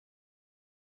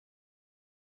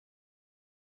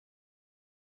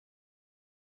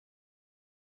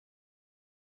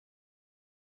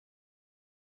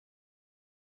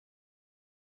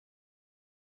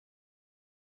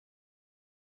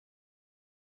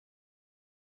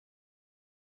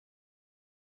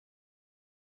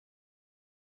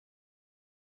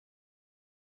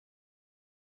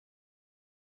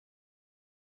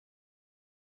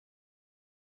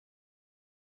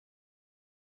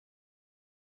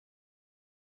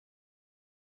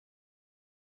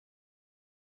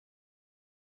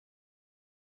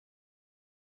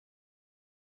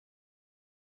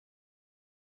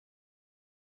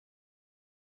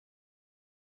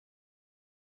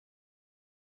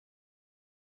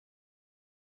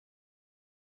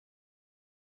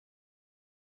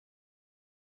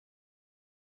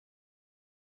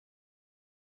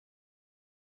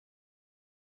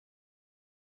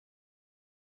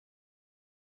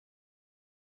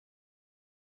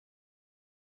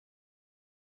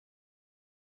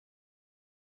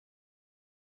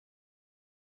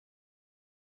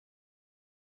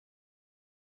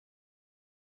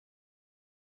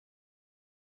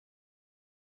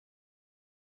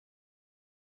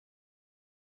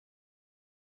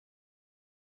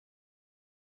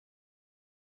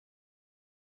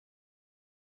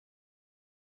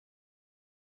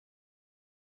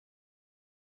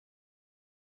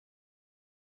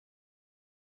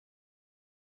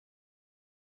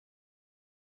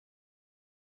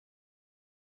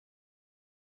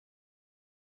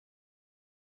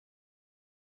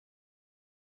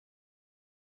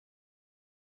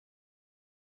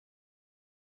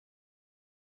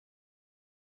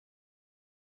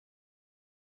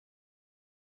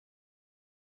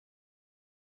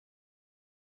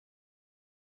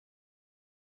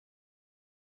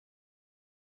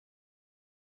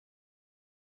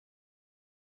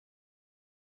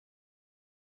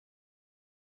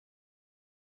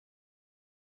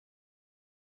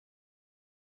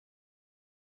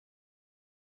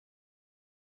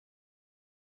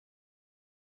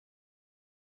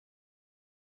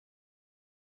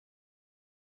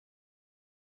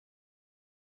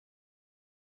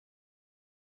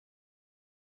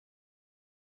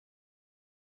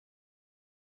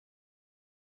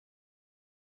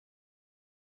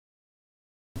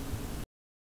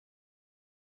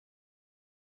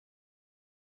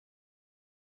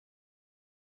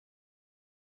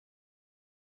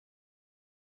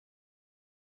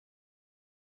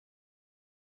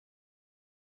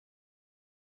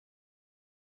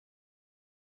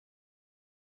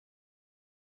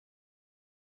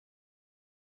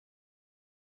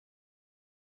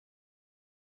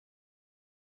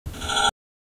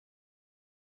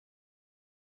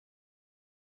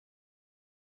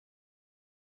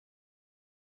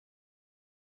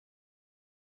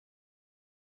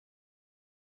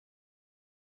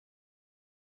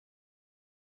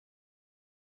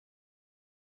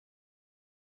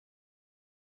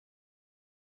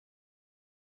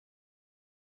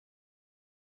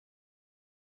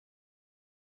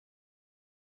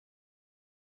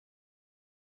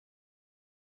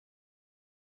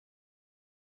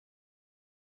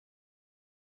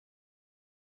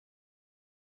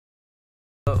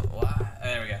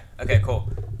Okay, cool.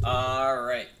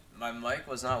 Alright. My mic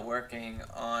was not working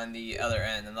on the other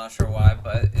end. I'm not sure why,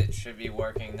 but it should be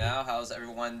working now. How's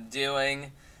everyone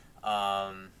doing?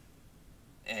 Um,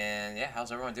 and yeah,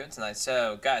 how's everyone doing tonight?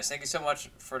 So, guys, thank you so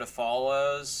much for the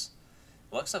follows.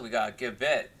 Looks like we got a good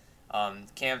bit.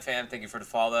 Cam Fam, thank you for the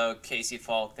follow. Casey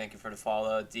Falk, thank you for the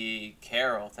follow. D.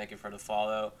 Carroll, thank you for the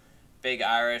follow. Big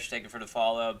Irish, thank you for the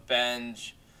follow.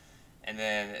 Benj, and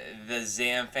then the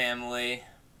Zam family.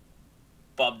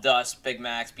 Bub Dust, Big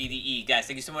Max, BDE. Guys,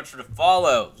 thank you so much for the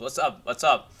follows. What's up? What's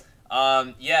up?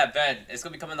 Yeah, Ben, it's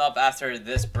going to be coming up after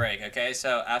this break, okay?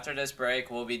 So after this break,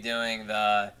 we'll be doing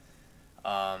the,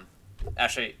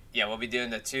 we'll be doing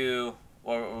the two,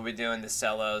 we'll be doing the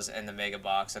Cellos and the Mega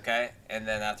Box, okay? And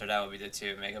then after that, we'll be the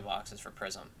two Mega Boxes for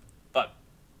Prizm. But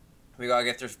we got to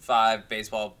get through 5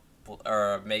 baseball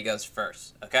or Megas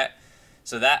first, okay?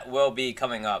 So that will be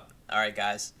coming up. All right,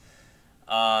 guys.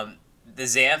 The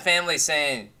Zam family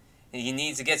saying he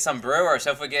needs to get some brewers.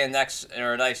 Hopefully get a nice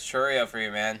churro for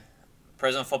you, man.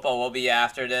 Prizm football will be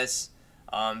after this.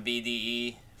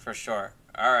 BDE for sure.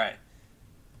 All right.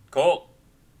 Cool,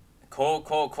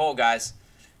 guys.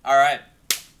 All right.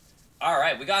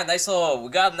 We got a nice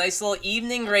little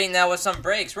evening right now with some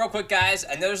breaks. Real quick, guys.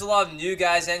 I know there's a lot of new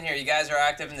guys in here. You guys are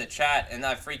active in the chat, and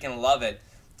I freaking love it,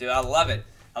 dude. I love it.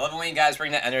 I love it when you guys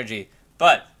bring that energy.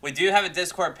 But we do have a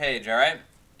Discord page. All right.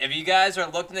 If you guys are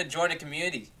looking to join a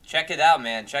community, check it out,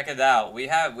 man. Check it out. We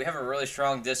have a really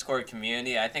strong Discord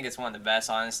community. I think it's one of the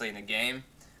best, honestly, in the game.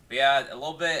 We had a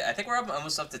little bit. I think we're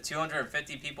almost up to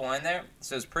 250 people in there,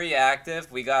 so it's pretty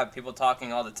active. We got people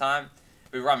talking all the time.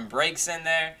 We run breaks in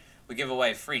there. We give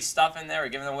away free stuff in there. We're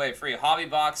giving away a free hobby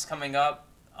box coming up,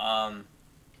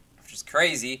 which is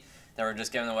crazy that we're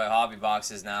just giving away hobby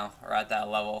boxes now. We're at that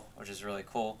level, which is really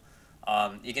cool.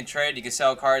 You can trade. You can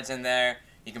sell cards in there.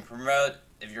 You can promote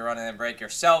if you're running a break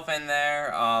yourself in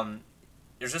there.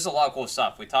 There's just a lot of cool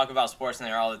stuff. We talk about sports in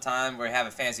there all the time. We have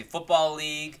a fantasy football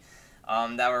league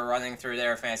that we're running through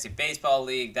there, a fantasy baseball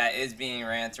league that is being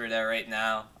ran through there right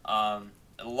now. A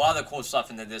lot of cool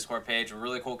stuff in the Discord page, a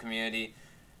really cool community.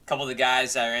 A couple of the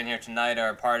guys that are in here tonight are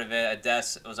a part of it.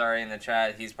 Ades was already in the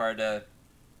chat. He's part of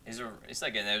he's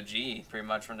like an OG pretty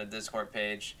much from the Discord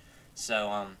page.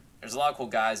 So there's a lot of cool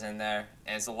guys in there,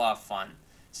 and it's a lot of fun.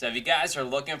 So if you guys are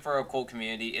looking for a cool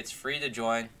community, it's free to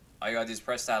join. All you gotta do is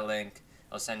press that link.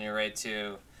 It'll send you right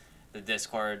to the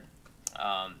Discord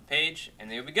page,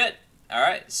 and you'll be good. All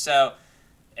right. So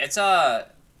it's a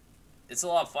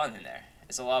lot of fun in there.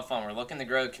 It's a lot of fun. We're looking to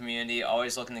grow the community.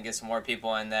 Always looking to get some more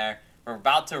people in there. We're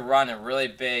about to run a really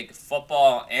big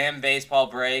football and baseball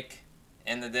break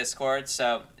in the Discord.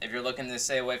 So if you're looking to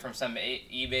stay away from some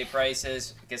eBay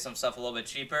prices, get some stuff a little bit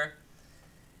cheaper,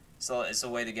 so it's the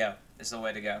way to go. It's the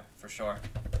way to go, for sure.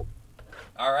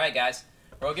 All right, guys.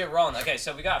 We'll get rolling. Okay,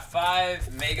 so we got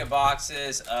 5 mega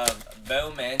boxes of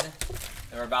Bowman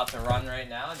that we're about to run right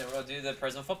now, and then we'll do the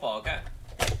Prizm football, okay?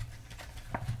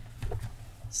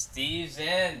 Steve's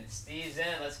in. Steve's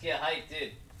in. Let's get hyped,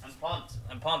 dude. I'm pumped.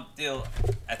 I'm pumped, dude.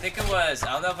 I think it was,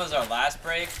 I don't know if it was our last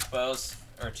break, but it was,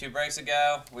 or 2 breaks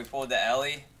ago, we pulled the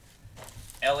Ellie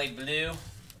Blue.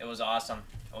 It was awesome.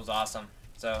 It was awesome.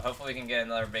 So hopefully we can get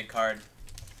another big card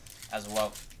as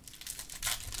well.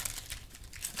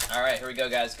 All right, here we go,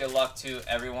 guys. Good luck to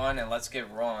everyone, and let's get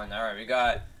rolling. All right, we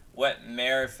got Wet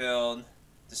Merrifield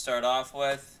to start off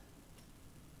with.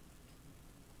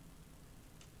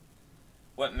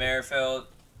 Wet Merrifield,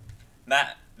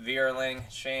 Matt Vierling,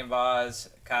 Shane Boz,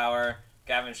 Cower,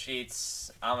 Gavin Sheets,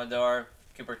 Amador,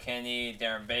 Cooper Kinney,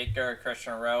 Darren Baker,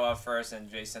 Christian Roa first, and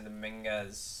Jason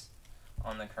Dominguez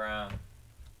on the crown.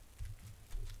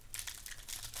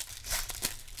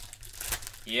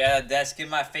 Yeah, that's get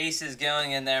my faces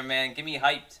going in there, man. Get me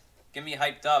hyped. Get me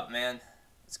hyped up, man.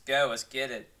 Let's go. Let's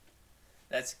get it.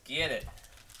 Let's get it.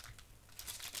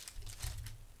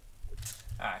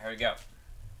 Alright, here we go.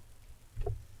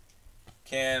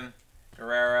 Kim,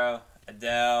 Guerrero,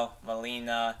 Adele,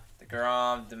 Molina,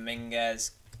 DeGrom,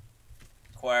 Dominguez,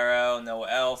 Cuero,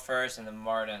 Noel first, and then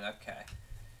Martin. Okay.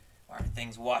 Why are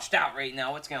things washed out right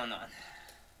now? What's going on?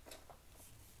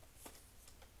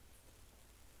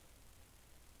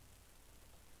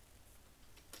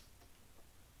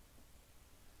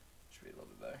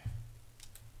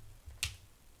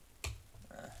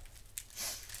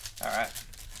 Alright.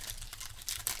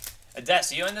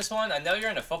 Ades, are you in this one? I know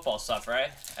you're into football stuff, right?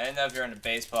 I didn't know if you're into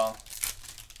baseball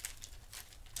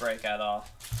break at all.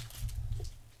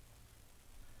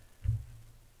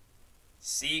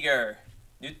 Seager,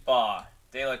 Nutbaugh,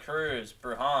 De La Cruz,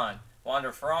 Bruhan,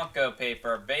 Wander Franco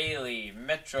paper, Bailey,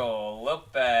 Mitchell,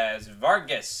 Lopez,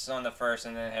 Vargas on the first,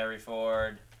 and then Harry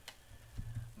Ford.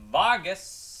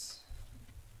 Vargas.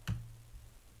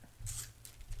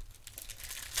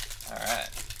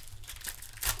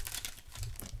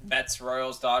 Mets,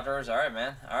 Royals, Dodgers. All right,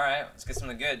 man. All right, let's get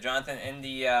something good. Jonathan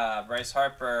India, Bryce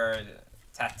Harper,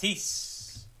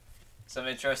 Tatis. Some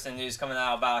interesting news coming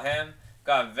out about him.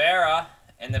 Got Vera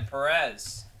and then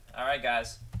Perez. All right,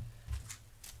 guys.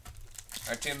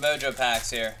 Our 2 Mojo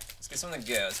packs here. Let's get something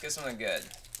good. Let's get something good.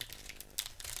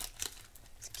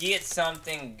 Let's get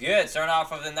something good. Starting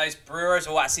off with the nice Brewers.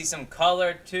 Oh, I see some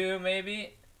color too,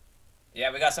 maybe.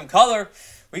 Yeah, we got some color.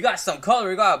 We got some color.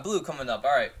 We got a blue coming up.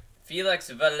 All right. Felix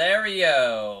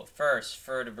Valerio first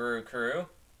for the Brew Crew.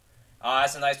 Oh,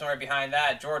 that's a nice one right behind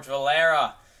that. George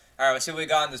Valera. All right, let's see what we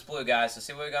got in this blue, guys. Let's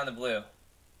see what we got in the blue.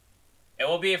 It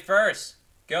will be first.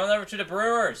 Going over to the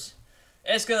Brewers.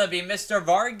 It's going to be Mr.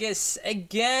 Vargas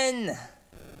again.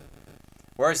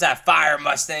 Where's that Fire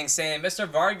Mustang saying? Mr.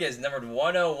 Vargas, numbered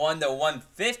 101 to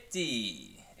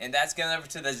 150. And that's going over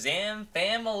to the Zam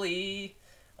family.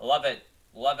 Love it.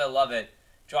 Love it, love it.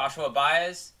 Joshua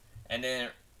Baez. And then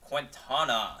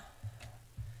Quintana.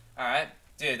 Alright.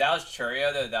 Dude, that was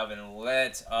Churio, though. That would have been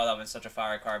lit. Oh, that would have been such a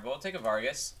fire card. But we'll take a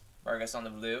Vargas. Vargas on the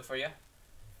blue for you.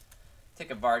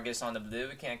 Take a Vargas on the blue.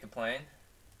 We can't complain.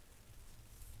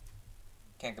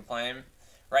 Can't complain.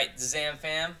 Right, Zam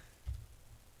fam.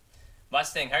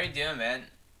 Mustang, how are you doing, man?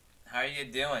 How are you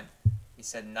doing? He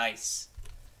said nice.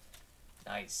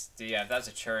 Nice. Dude, yeah, if that's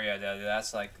a Churio, though, dude,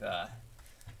 that's like the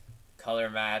color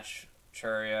match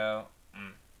Churio.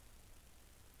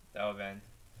 That would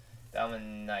have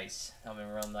been nice. That would have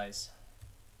been real nice.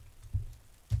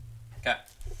 Okay.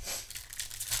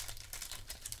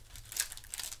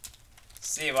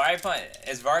 See, why are you playing?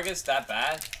 Is Vargas that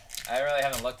bad? I really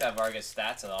haven't looked at Vargas'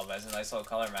 stats at all, but it's a nice little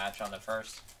color match on the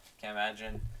first. Can't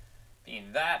imagine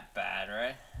being that bad,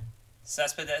 right?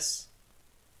 Cespedes.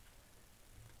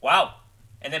 Wow.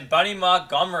 And then Bunny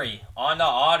Montgomery on the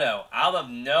auto. Out of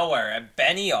nowhere. A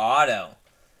Benny auto.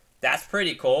 That's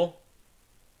pretty cool.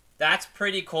 That's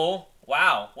pretty cool.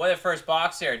 Wow. What a first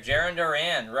box here. Jarren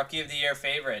Duran, Rookie of the Year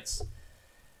favorites.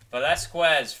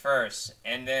 Velasquez first.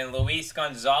 And then Luis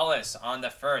Gonzalez on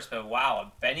the first. But wow,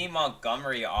 a Benny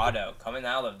Montgomery auto coming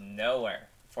out of nowhere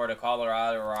for the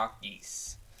Colorado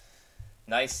Rockies.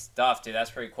 Nice stuff, dude.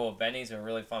 That's pretty cool. Benny's a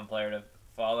really fun player to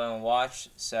follow and watch.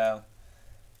 So,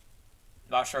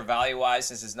 not sure value-wise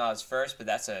since it's not his first, but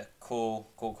that's a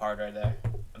cool card right there.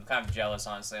 I'm kind of jealous,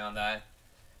 honestly, on that.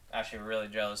 Actually, really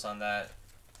jealous on that.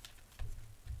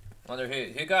 Wonder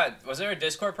who got... Was there a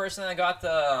Discord person that got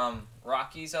the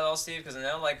Rockies at all, Steve? Because I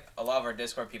know, like, a lot of our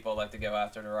Discord people like to go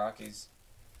after the Rockies.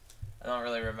 I don't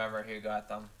really remember who got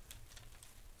them.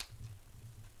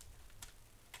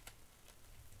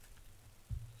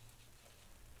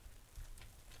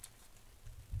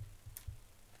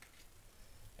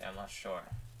 Yeah, I'm not sure.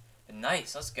 But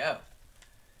nice, let's go.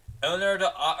 Owner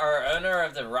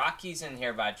of the Rockies in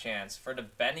here by chance for the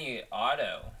Benny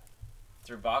auto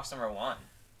through box number 1.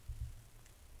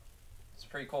 It's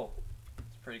pretty cool.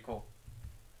 It's pretty cool.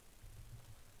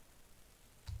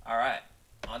 All right,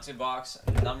 on to box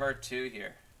number 2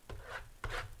 here.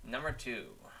 Number 2.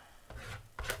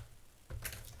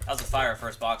 That was a fire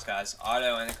first box, guys.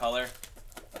 Auto and a color.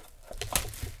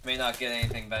 May not get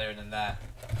anything better than that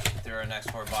through our next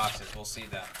 4 boxes. We'll see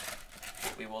that.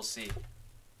 We will see.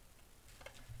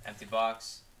 Empty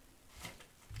box.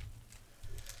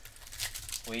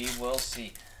 We will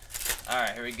see.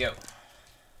 Alright, here we go.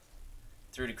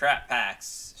 Through the crap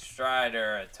packs.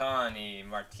 Strider, Atani,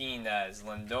 Martinez,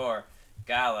 Lindor,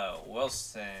 Gallo,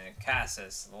 Wilson,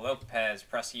 Casas, Lopez,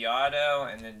 Preciado,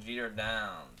 and then Jeter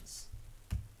Downs.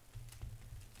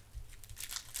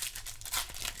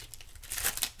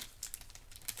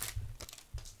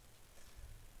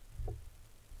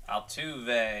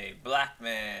 Altuve,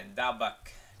 Blackman,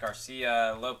 Dalbec,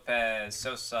 Garcia, Lopez,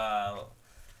 Sosa,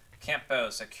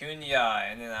 Campos, Acuna,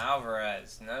 and then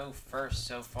Alvarez. No first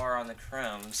so far on the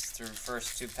Chromes through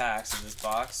first 2 packs of this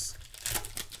box.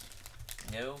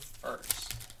 No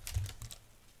first.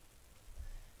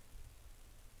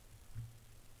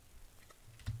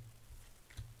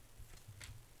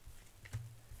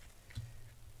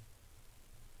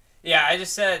 Yeah, I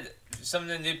just said some of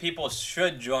the new people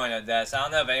should join Odessa. I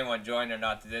don't know if anyone joined or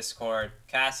not the Discord.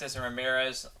 Casas and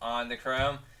Ramirez on the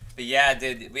Chrome. But yeah,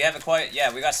 dude, we haven't quite...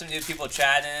 Yeah, we got some new people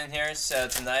chatting in here. So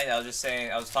tonight, I was just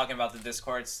saying... I was talking about the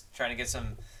Discords, trying to get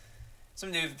some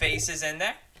new faces in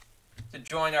there to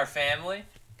join our family.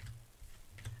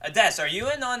 Odessa, are you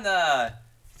in on the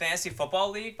Fantasy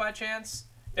Football League by chance?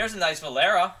 There's a nice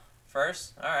Valera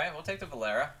first. Alright, we'll take the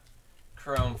Valera.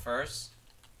 Chrome first.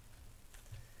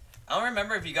 I don't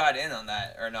remember if you got in on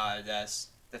that or not, Odessa.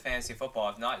 The Fantasy Football.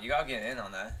 If not, you gotta get in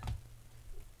on that.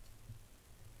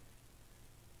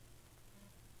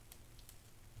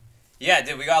 Yeah,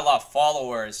 dude, we got a lot of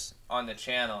followers on the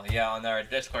channel. Yeah, on our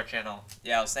Discord channel.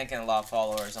 Yeah, I was thinking a lot of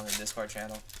followers on the Discord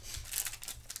channel.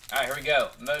 Alright, here we go.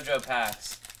 Mojo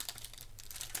packs.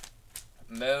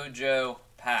 Mojo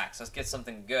packs. Let's get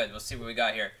something good. We'll see what we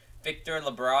got here. Victor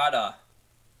Labrada.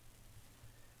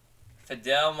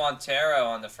 Fidel Montero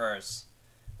on the first.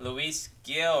 Luis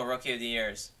Gil, Rookie of the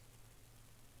Years.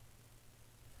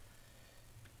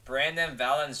 Brandon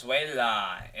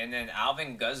Valenzuela, and then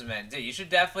Alvin Guzman. Dude, you should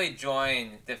definitely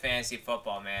join the fantasy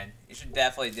football, man. You should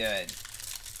definitely do it.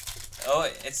 Oh,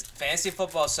 it's fantasy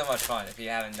football is so much fun if you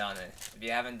haven't done it. If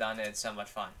you haven't done it, it's so much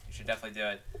fun. You should definitely do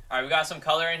it. All right, we got some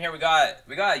color in here. We got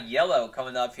a yellow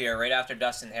coming up here right after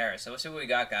Dustin Harris. So let's see what we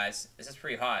got, guys. This is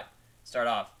pretty hot. Start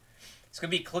off. It's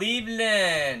gonna be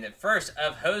Cleveland. First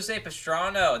of Jose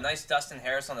Pastrana. Nice Dustin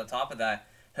Harris on the top of that.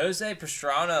 Jose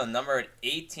Pastrana, numbered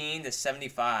 18 to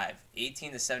 75.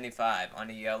 18 to 75 on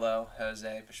the yellow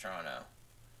Jose Pastrana.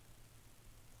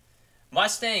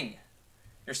 Mustang.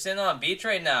 You're sitting on a beach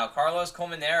right now. Carlos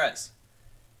Colmenares.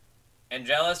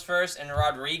 Angelis first and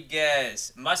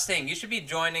Rodriguez. Mustang, you should be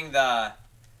joining our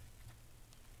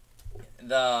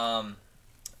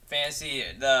fantasy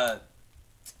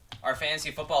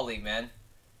football league, man.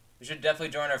 You should definitely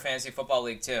join our fantasy football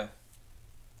league too.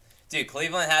 Dude,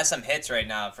 Cleveland has some hits right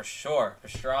now for sure.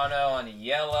 Pastrana on the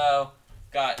yellow.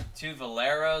 Got 2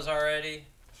 Valeros already.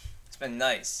 It's been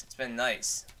nice. It's been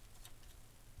nice.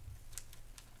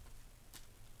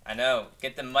 I know.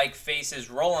 Get the mic faces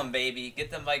rolling, baby.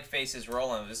 Get the mic faces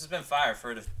rolling. This has been fire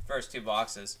for the first 2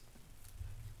 boxes.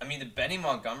 I mean, the Benny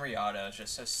Montgomery auto is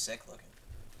just so sick looking.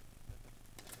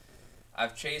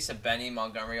 I've chased a Benny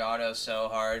Montgomery auto so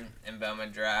hard in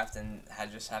Bowman draft and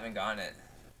just haven't gotten it.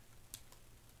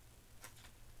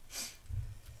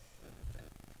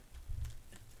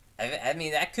 I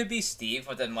mean, that could be Steve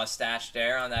with the mustache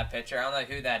there on that picture. I don't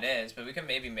know who that is, but we can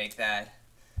maybe make that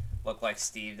look like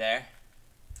Steve there.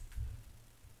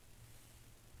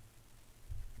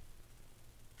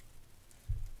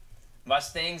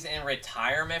 Mustangs in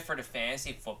retirement for the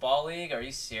Fantasy Football League? Are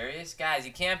you serious? Guys,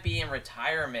 you can't be in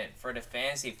retirement for the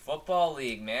Fantasy Football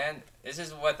League, man. This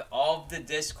is with all the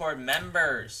Discord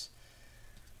members.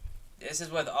 This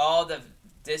is with all the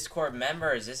Discord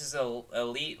members. This is an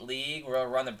elite league. We'll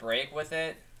run a break with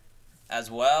it as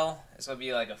well. This will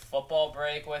be like a football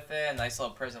break with it. A nice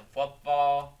little Prizm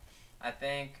football, I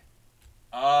think.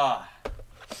 Oh.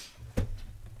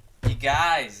 You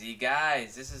guys.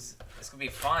 This gonna be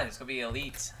fun. It's gonna be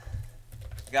elite.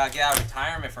 You gotta get out of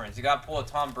retirement for it. You gotta pull a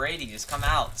Tom Brady. Just come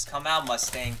out. Just come out,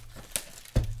 Mustang.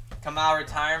 Come out of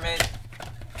retirement.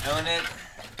 Own it.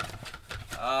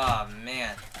 Oh,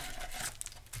 man.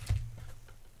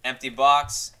 Empty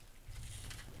box.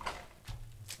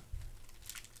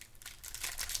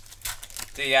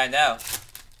 Dude, yeah, I know.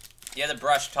 You had to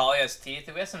brush Talia's teeth.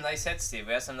 We have some nice hits, Steve.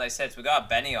 We have some nice hits. We got a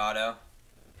Benny auto.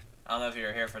 I don't know if you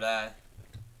were here for that.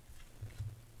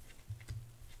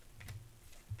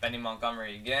 Benny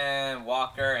Montgomery again.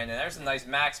 Walker. And then there's a nice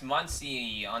Max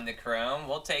Muncy on the chrome.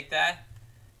 We'll take that.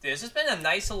 Dude, this has been a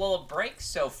nice little break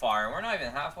so far. We're not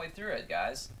even halfway through it,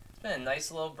 guys. It's been a nice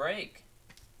little break.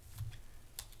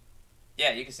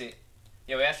 Yeah, you can see.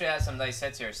 Yeah, we actually have some nice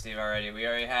hits here, Steve, already. We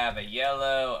already have a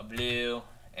yellow, a blue,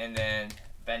 and then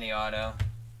Benny auto.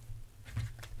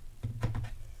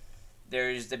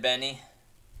 There's the Benny.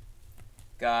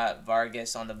 Got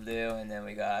Vargas on the blue, and then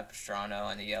we got Pastrana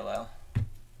on the yellow.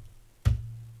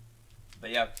 But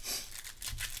yeah.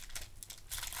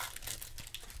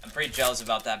 I'm pretty jealous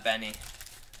about that Benny.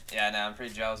 Yeah, no, I'm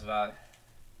pretty jealous about it.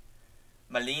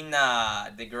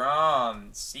 Molina,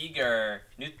 DeGrom, Seager,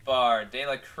 Newtbar, De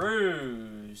La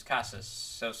Cruz, Casas,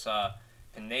 Sosa,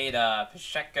 Pineda,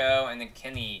 Pacheco, and then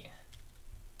Kenny.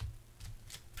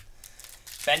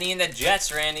 Benny and the Jets,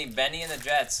 Randy. Benny and the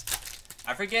Jets.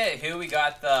 I forget who we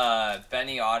got the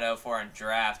Benny auto for in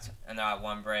draft in that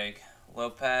one break.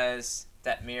 Lopez,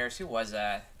 Detmers, who was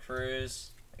that?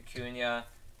 Cruz, Acuna,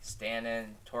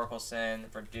 Stanton, Torkelson,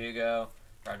 Verdugo,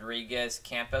 Rodriguez,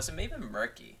 Campos, and maybe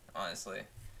Murky, honestly.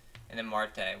 And then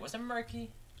Marte. Was it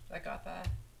Murky that got that?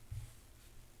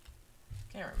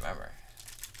 Can't remember.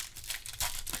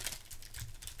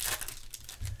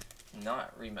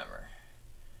 Not remember.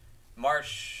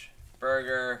 Marsh,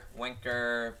 Berger,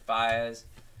 Winker, Baez,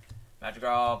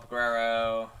 Madrigal,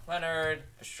 Guerrero, Leonard,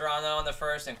 Pastrana on the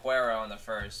first, and Cuero on the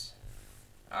first.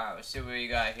 Alright, let's see what we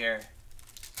got here.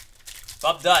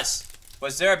 Bub Dust.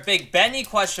 Was there a big Benny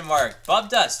question mark? Bub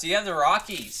Dust, do you have the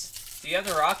Rockies? Do you have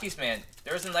the Rockies, man?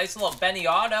 There was a nice little Benny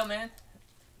auto, man.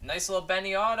 Nice little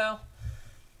Benny auto.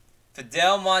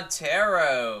 Fidel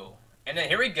Montero. And then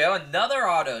here we go, another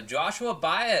auto. Joshua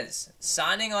Baez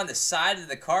signing on the side of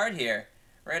the card here.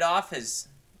 Right off his,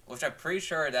 which I'm pretty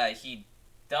sure that he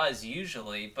does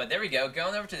usually. But there we go,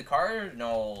 going over to the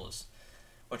Cardinals,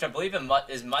 which I believe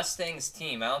is Mustang's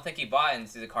team. I don't think he bought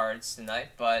into the cards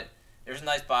tonight, but there's a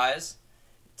nice Baez.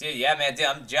 Dude, yeah, man, dude,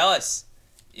 I'm jealous.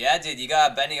 Yeah, dude, you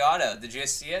got a Benny auto. Did you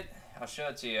see it? I'll show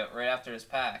it to you right after this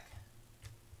pack.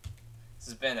 This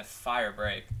has been a fire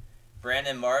break.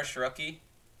 Brandon Marsh, rookie.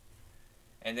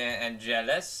 And then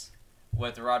Angeles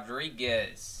with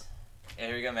Rodriguez. Yeah,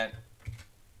 here we go, man.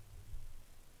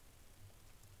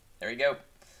 There we go.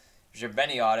 There's your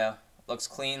Benny auto. Looks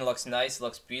clean, looks nice,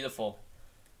 looks beautiful.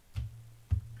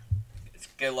 It's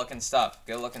good looking stuff.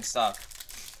 Good looking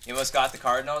stuff. You almost got the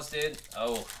Cardinals, dude.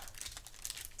 Oh,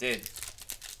 dude,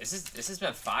 this has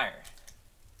been fire.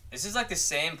 This is like the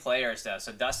same players though.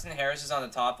 So Dustin Harris is on the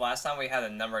top. Last time we had a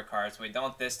number of cards. We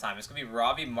don't this time. It's gonna be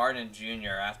Robbie Martin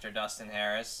Jr. after Dustin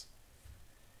Harris.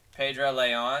 Pedro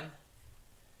Leon.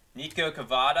 Nico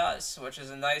Cavadas, which is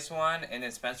a nice one, and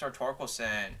then Spencer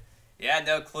Torkelson. Yeah,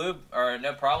 no clue or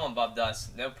no problem, Bub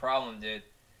Dust. No problem, dude.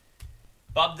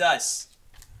 Bub Dust,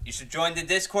 you should join the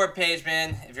Discord page,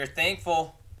 man. If you're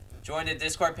thankful, join the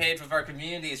Discord page with our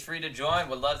community. It's free to join.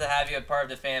 Would love to have you a part of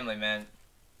the family, man.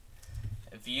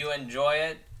 If you enjoy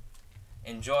it,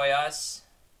 enjoy us,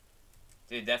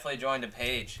 dude, definitely join the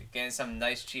page. Getting some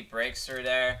nice cheap breaks through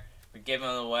there. We're giving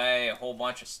away a whole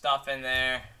bunch of stuff in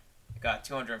there. We got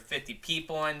 250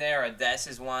 people in there. Ades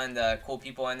is one of the cool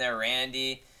people in there.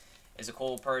 Randy is a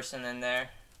cool person in there.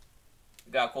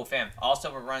 We got a cool fam.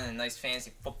 Also, we're running a nice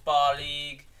fantasy football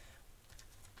league.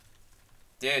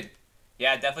 Dude.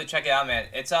 Yeah, definitely check it out, man.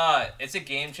 It's a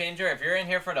game changer. If you're in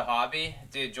here for the hobby,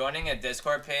 dude, joining a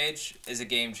Discord page is a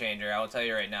game changer. I will tell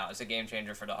you right now, it's a game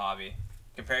changer for the hobby.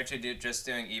 Compared to just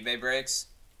doing eBay breaks,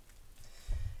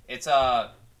 it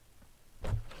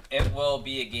will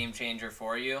be a game changer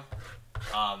for you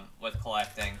with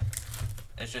collecting.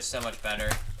 It's just so much better,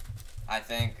 I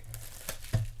think.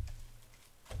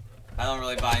 I don't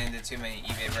really buy into too many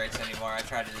eBay breaks anymore. I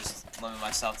try to just limit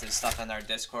myself to the stuff on our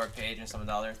Discord page and some of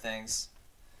the other things.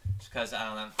 Just because, I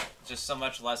don't know, just so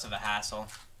much less of a hassle.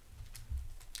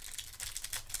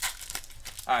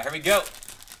 Alright, here we go.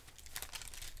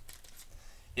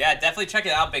 Yeah, definitely check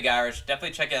it out, Big Irish.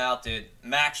 Definitely check it out, dude.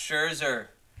 Max Scherzer,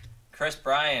 Chris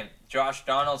Bryant, Josh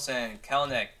Donaldson,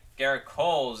 Kelnick, Garrett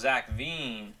Cole, Zach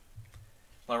Veen,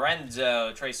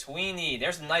 Lorenzo, Trey Sweeney.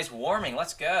 There's a nice warming.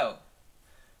 Let's go.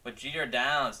 With Jeter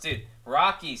Downs. Dude,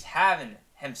 Rocky's having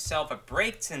himself a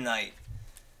break tonight.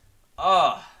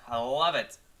 Oh, I love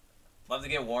it. Love to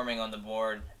get warming on the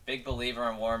board. Big believer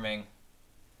in warming.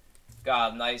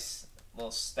 Got a nice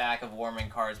little stack of warming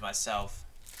cards myself.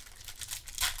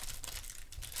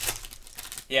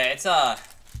 Yeah, it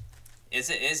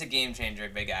is a game changer,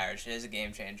 Big Irish. It is a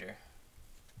game changer.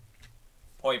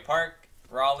 Hoy Park,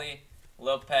 Raleigh,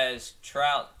 Lopez,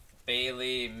 Trout,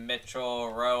 Bailey,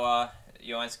 Mitchell, Roa,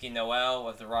 Yoanski Noel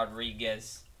with the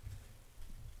Rodriguez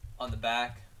on the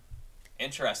back.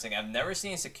 Interesting. I've never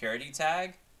seen a security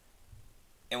tag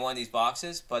in one of these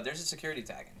boxes, but there's a security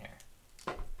tag in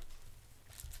here.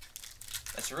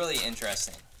 That's really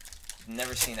interesting.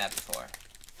 Never seen that before.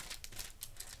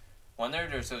 Wonder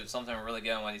if there's something really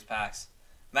good in one of these packs.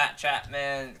 Matt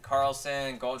Chapman,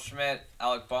 Carlson, Goldschmidt,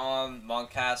 Alec Baum,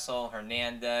 Moncastle,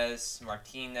 Hernandez,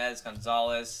 Martinez,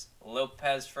 Gonzalez,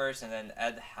 Lopez first, and then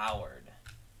Ed Howard.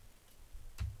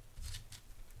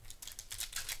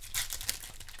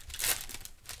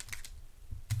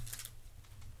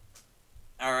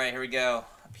 Alright, here we go.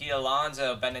 Pete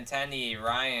Alonso, Benintendi,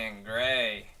 Ryan,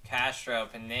 Gray, Castro,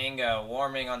 Penango,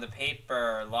 warming on the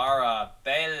paper, Lara,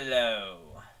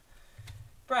 Bello,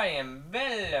 Brian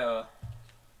Bello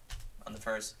on the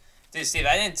first. Dude, Steve,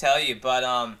 I didn't tell you, but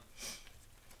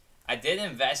I did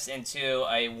invest into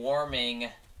a warming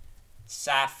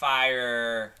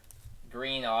sapphire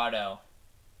green auto,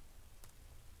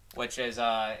 which is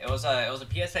it was a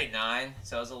PSA 9,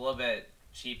 so it was a little bit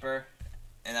cheaper,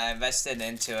 and I invested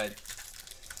into it.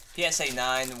 PSA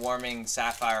 9 warming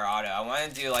sapphire auto. I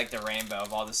wanted to do like the rainbow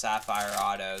of all the sapphire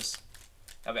autos.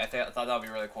 I thought that would be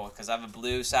really cool because I have a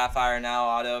blue sapphire now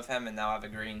auto of him, and now I have a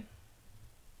green.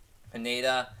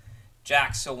 Pineda,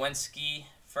 Jack Sawinski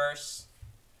first,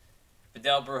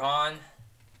 Fidel Brujan,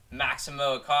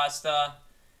 Maximo Acosta,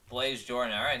 Blaze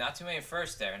Jordan. All right, not too many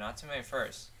firsts there. Not too many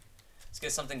firsts. Let's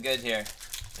get something good here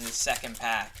in the second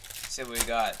pack. Let's see what we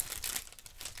got.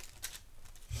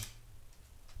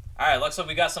 All right, looks like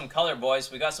we got some color,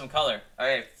 boys. We got some color. All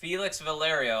right, Felix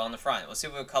Valerio on the front. Let's see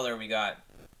what color we got.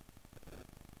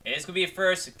 It's going to be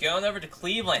first. Going over to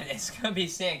Cleveland, it's going to be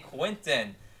San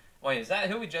Quentin. Wait, is that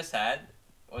who we just had?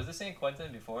 Was this St.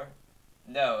 Quentin before?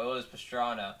 No, it was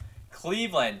Pastrana.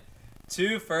 Cleveland.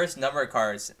 2 first number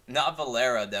cards. Not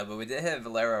Valero, though, but we did hit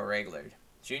Valero regular.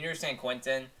 Junior St.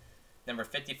 Quentin, number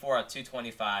 54 at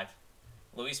 225.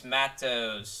 Luis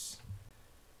Matos.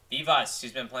 Vivas,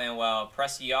 who's been playing well.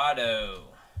 Preciado.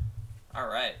 All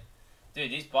right.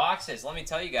 Dude, these boxes, let me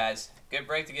tell you guys, good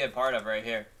break to get a part of right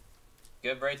here.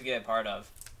 Good break to get a part of.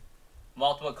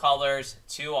 Multiple colors,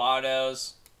 2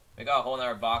 autos. We got a whole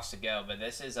nother box to go, but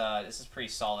this is pretty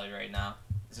solid right now.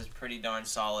 This is pretty darn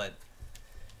solid.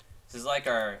 This is like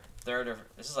our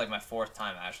this is like my 4th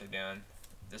time actually doing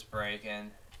this break,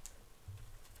 and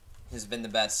this has been the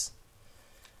best.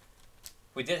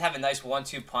 We did have a nice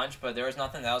 1-2 punch, but there was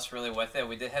nothing else really with it.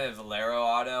 We did have a Valero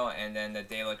auto and then the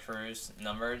De La Cruz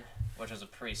numbered, which was a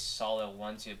pretty solid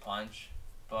 1-2 punch,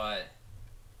 but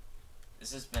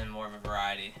this has been more of a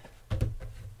variety.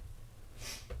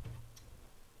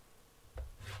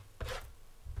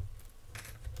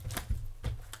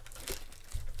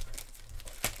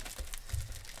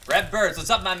 Redbirds, what's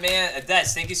up, my man?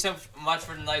 Ades, thank you so much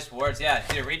for the nice words. Yeah,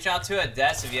 dude, reach out to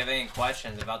Ades if you have any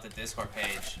questions about the Discord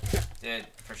page. Dude,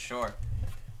 for sure.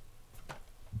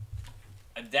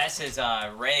 Ades is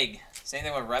Reg. Same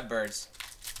thing with Redbirds.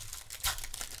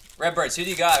 Redbirds, who do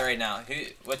you got right now?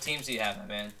 What teams do you have, my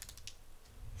man?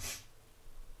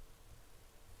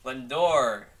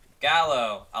 Lindor,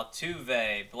 Gallo,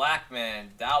 Altuve,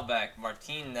 Blackman, Dalbec,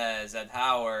 Martinez, Ed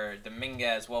Howard,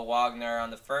 Dominguez, Will Wagner on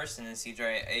the first, and then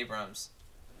CJ Abrams.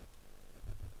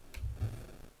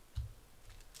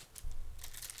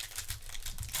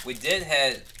 We did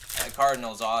hit a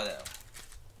Cardinals auto.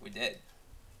 We did.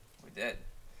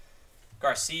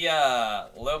 Garcia,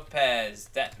 Lopez,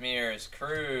 Detmers,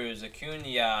 Cruz,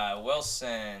 Acuna,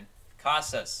 Wilson,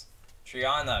 Casas,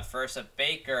 Triana, first of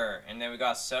Baker, and then we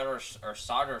got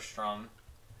Soderstrom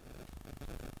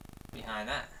behind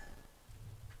that.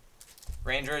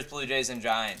 Rangers, Blue Jays, and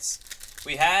Giants.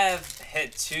 We have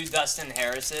hit 2 Dustin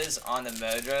Harrises on the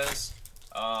Mojos.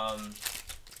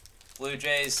 Blue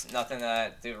Jays, nothing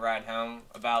to write home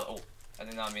about. Oh, I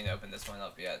did not mean to open this one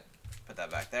up yet. Put that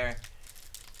back there.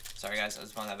 Sorry guys, I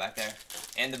just put that back there.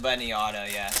 And the Bunny auto,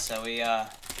 yeah. So we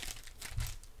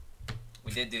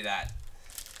did do that.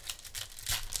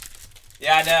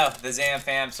 Yeah, I know. The Zam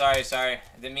fam. Sorry. I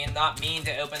didn't not mean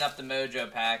to open up the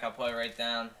Mojo pack. I'll put it right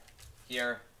down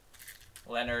here.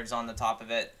 Leonard's on the top of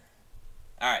it.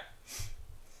 Alright.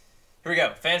 Here we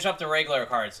go. Finish up the regular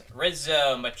cards.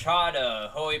 Rizzo, Machado,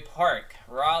 Hoy Park,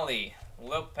 Raleigh,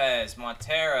 Lopez,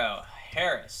 Montero,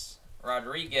 Harris,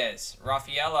 Rodriguez,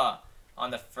 Rafaela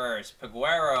on the first,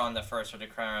 Peguero on the first for the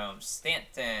Chrome,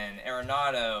 Stanton,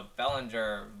 Arenado,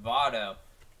 Bellinger, Votto,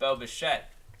 Bo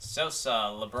Bichette,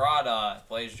 Sosa, Labrada,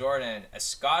 Blaze Jordan,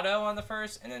 Escado on the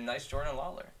first, and then nice Jordan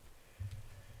Lawler.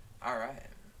 Alright.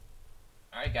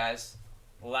 Alright, guys.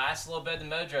 Last little bit of the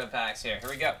Mojo packs here.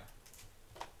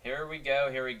 Here we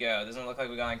go. Doesn't look like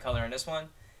we got any color in this one.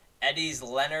 Eddie's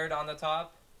Leonard on the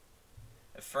top.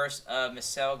 The first of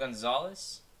Michel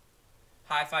Gonzalez.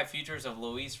 High Five Futures of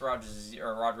Luis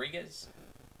Rodriguez.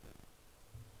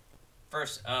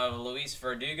 First of Luis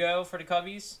Verdugo for the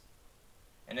Cubbies.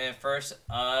 And then first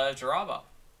of Jaraba.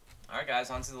 Alright guys,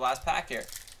 on to the last pack here.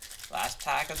 Last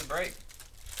pack of the break.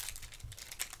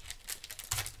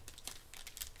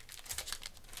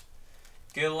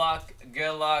 Good luck.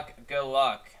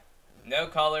 No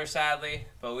color, sadly,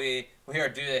 but we are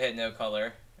due to hit no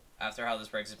color after how this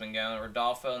break has been going.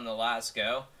 Rodolfo in the last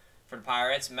go for the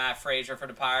Pirates. Matt Frazier for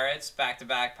the Pirates.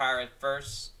 Back-to-back Pirate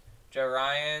first. Joe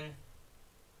Ryan.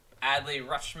 Adley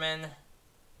Rutschman.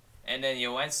 And then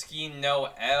Yowensky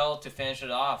Noel to finish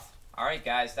it off. Alright,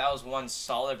 guys, that was one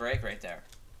solid break right there.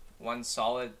 One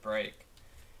solid break.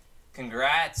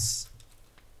 Congrats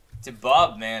to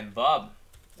Bub, man. Bub.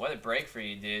 What a break for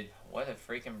you, dude. What a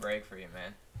freaking break for you,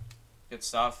 man. Good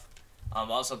stuff.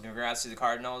 Also, congrats to the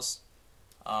Cardinals.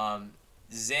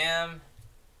 Zam.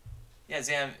 Yeah,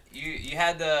 Zam, you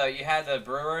had the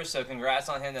Brewers, so congrats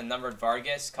on him. The numbered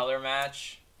Vargas color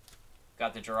match.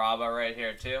 Got the Jaraba right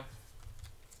here, too.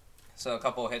 So a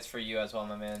couple of hits for you as well,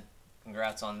 my man.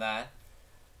 Congrats on that.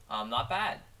 Not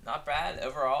bad. Not bad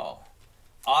overall.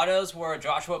 Autos were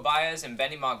Joshua Baez and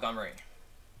Benny Montgomery.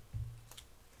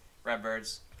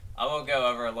 Redbirds. I will go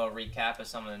over a little recap of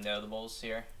some of the notables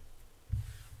here.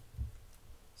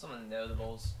 Some of the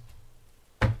notables.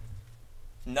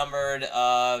 Numbered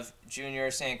of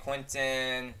Junior St.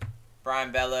 Quentin,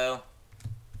 Brian Bello,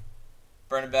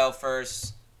 Bernabel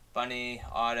first, Bunny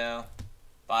auto,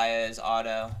 Baez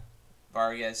auto,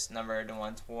 Vargas numbered to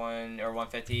 120 or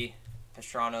 150,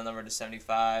 Pastrana numbered to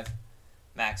 75,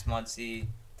 Max Muncy,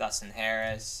 Dustin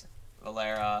Harris,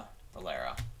 Valera.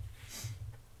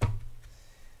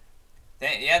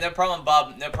 Yeah, no problem,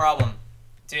 Bob. No problem.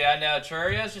 Dude, I know.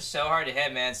 Churrio's just so hard to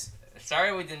hit, man.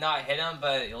 Sorry we did not hit him,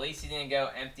 but at least he didn't go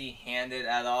empty-handed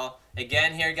at all.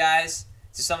 Again here, guys,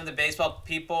 to some of the baseball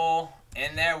people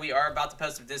in there, we are about to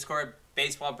post a Discord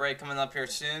baseball break coming up here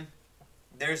soon.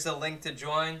 There's the link to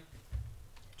join.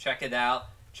 Check it out.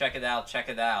 Check it out. Check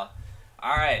it out.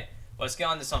 All right. Let's get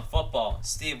on to some football.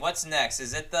 Steve, what's next?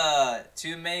 Is it the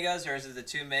 2 megas or is it the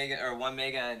 2 mega or 1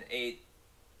 mega and 8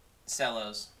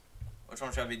 cellos? Which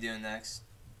one should I be doing next?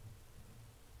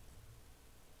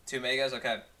 2 megas?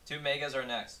 Okay. 2 megas are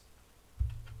next.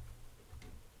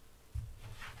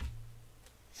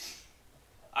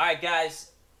 Alright,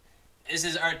 guys. This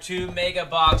is our 2 mega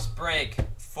box break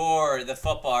for the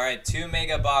football. Alright, 2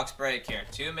 mega box break here.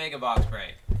 2 mega box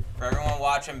break. For everyone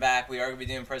watching back, we are going to be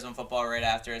doing Prizm football right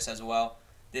after this as well.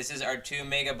 This is our 2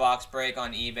 mega box break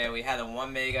on eBay. We had a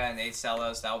 1 mega and 8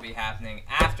 cellos. That will be happening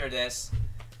after this.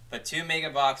 But 2 mega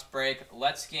box break.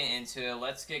 Let's get into it.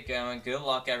 Let's get going. Good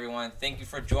luck, everyone. Thank you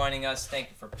for joining us. Thank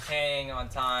you for paying on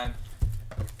time.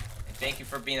 And thank you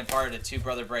for being a part of the Two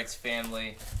Brother Breaks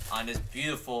family on this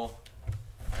beautiful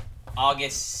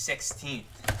August 16th.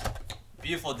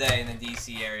 Beautiful day in the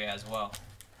DC area as well.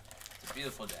 It's a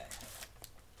beautiful day.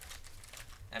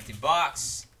 Empty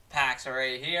box. Packs are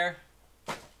right here.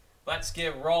 Let's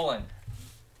get rolling.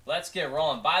 Let's get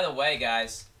rolling. By the way,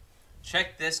 guys,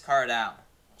 check this card out.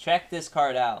 Check this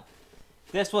card out.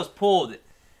 This was pulled.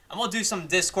 I'm going to do some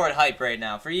Discord hype right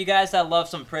now. For you guys that love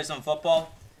some Prizm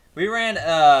football, we ran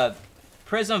a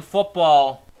Prizm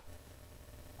football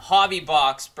hobby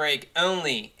box break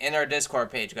only in our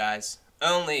Discord page, guys.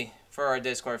 Only for our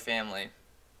Discord family.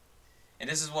 And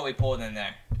this is what we pulled in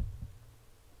there.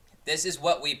 This is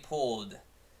what we pulled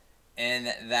in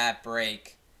that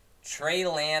break. Trey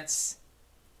Lance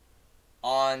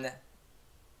on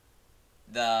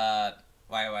the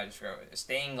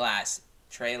stained glass.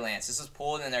 Trey Lance. This was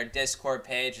pulled in our Discord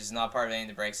page. This is not part of any of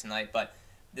the breaks tonight, but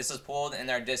this was pulled in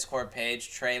our Discord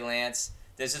page. Trey Lance.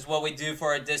 This is what we do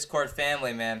for our Discord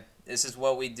family, man. This is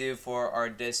what we do for our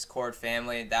Discord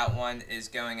family. That one is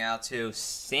going out to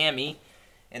Sammy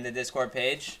in the Discord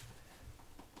page.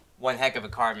 One heck of a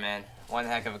card, man. One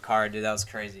heck of a card, dude. That was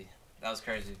crazy. That was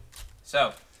crazy.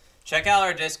 So, check out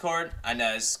our Discord. I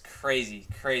know, it's crazy.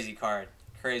 Crazy card.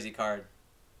 Crazy card.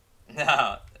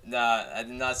 No, I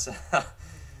did not say.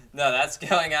 No, that's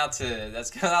going out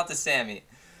to Sammy.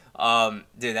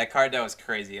 Dude, that card that was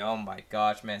crazy. Oh my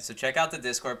gosh, man. So check out the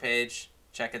Discord page.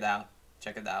 Check it out.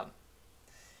 Check it out.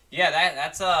 Yeah,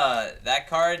 that's that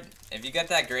card. If you get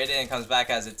that graded and comes back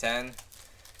as a 10,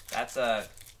 that's a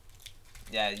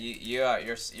yeah.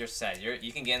 You're set.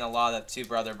 You can gain a lot of Two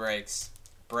Brother breaks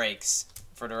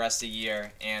for the rest of the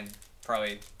year and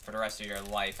probably for the rest of your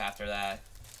life after that.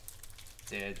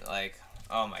 Dude, like,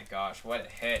 oh my gosh, what a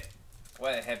hit.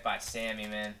 What a hit by Sammy,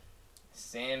 man.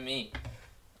 Sammy.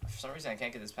 For some reason, I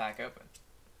can't get this pack open.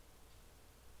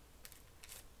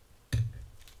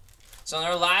 So in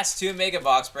our last 2 mega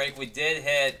box break, we did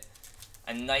hit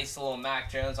a nice little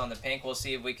Mac Jones on the pink. We'll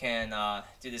see if we can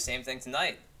do the same thing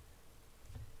tonight.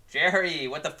 Jerry,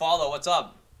 what the follow? What's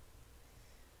up?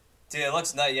 Dude, it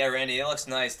looks nice. Yeah, Randy, it looks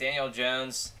nice. Daniel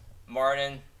Jones,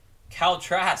 Martin, Cal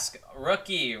Trask,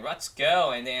 rookie. Let's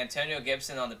go. And the Antonio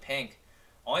Gibson on the pink.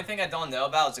 Only thing I don't know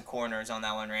about is the corners on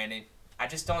that one, Randy. I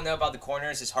just don't know about the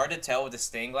corners. It's hard to tell with the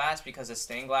stained glass because the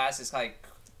stained glass is like,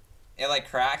 it like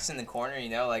cracks in the corner, you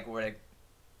know, like where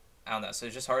I don't know. So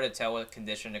it's just hard to tell what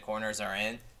condition the corners are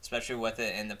in, especially with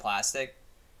it in the plastic.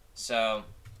 So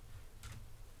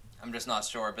I'm just not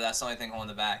sure, but that's the only thing holding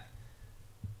the back.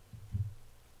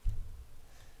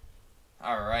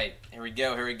 All right, here we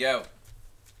go. Here we go.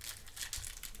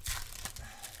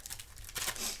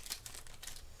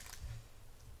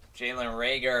 Jalen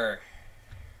Reagor,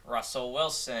 Russell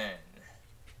Wilson,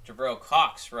 Jabril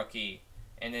Cox, rookie,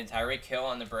 and then Tyreek Hill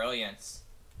on the Brilliance.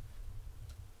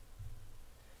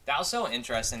 That was so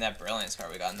interesting, that Brilliance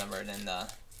card we got numbered in the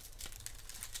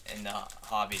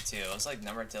hobby too. It was like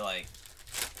numbered to like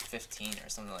 15 or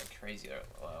something like crazy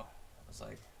low. It was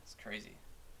like, it's crazy.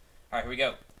 All right, here we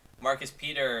go. Marcus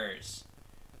Peters,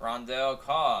 Rondell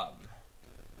Cobb,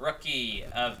 rookie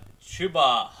of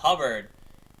Chuba Hubbard.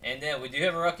 And then we do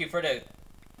have a rookie for the...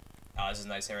 Oh, this is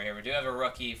nice right here. We do have a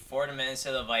rookie for the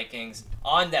Minnesota Vikings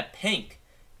on the pink.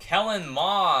 Kellen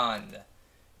Mond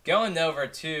going over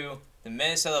to the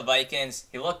Minnesota Vikings.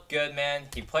 He looked good, man.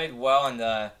 He played well in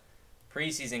the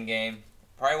preseason game.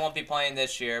 Probably won't be playing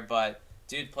this year, but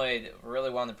dude played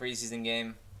really well in the preseason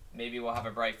game. Maybe we'll have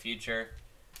a bright future.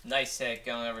 Nice hit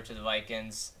going over to the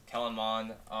Vikings. Kellen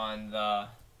Mond on the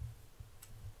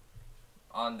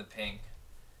on the pink.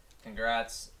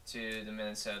 Congrats to the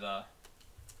Minnesota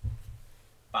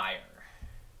buyer.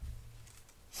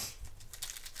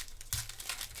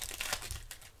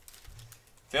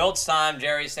 Fields time,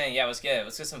 Jerry's saying, yeah, let's get it.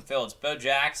 Let's get some Fields. Bo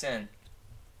Jackson.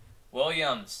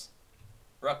 Williams.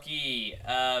 Rookie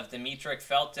of Demetric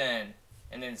Felton.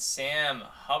 And then Sam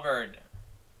Hubbard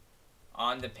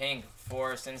on the pink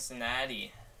for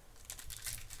Cincinnati.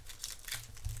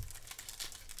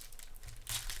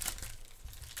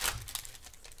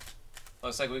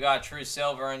 Looks like we got true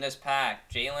silver in this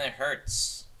pack. Jalen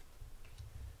Hurts.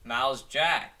 Miles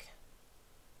Jack.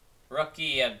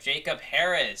 Rookie of Jacob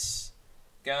Harris.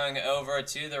 Going over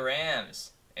to the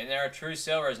Rams. And there are true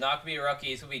silvers. Not going to be a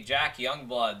rookie. It's going to be Jack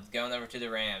Youngblood going over to the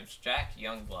Rams. Jack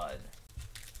Youngblood.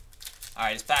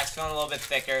 Alright, this pack's feeling a little bit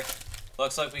thicker.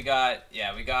 Looks like we got,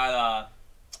 yeah, we got,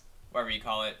 whatever you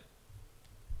call it,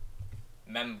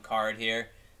 mem card here.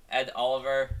 Ed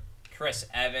Oliver, Chris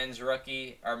Evans,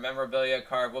 rookie. Our memorabilia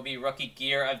card will be rookie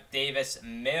gear of Davis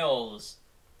Mills.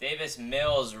 Davis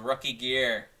Mills, rookie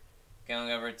gear. Going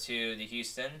over to the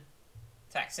Houston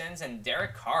Texans. And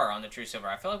Derek Carr on the true silver.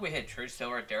 I feel like we hit true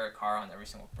silver Derek Carr on every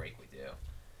single break we do.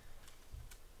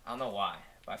 I don't know why,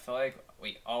 but I feel like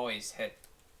we always hit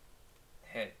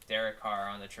Derek Carr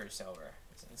on the true silver.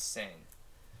 It's insane.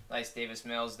 Nice Davis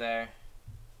Mills there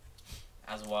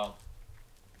as well.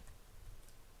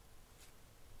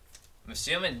 I'm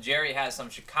assuming Jerry has some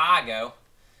Chicago.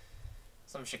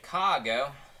 Some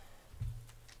Chicago.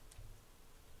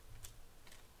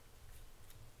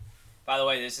 By the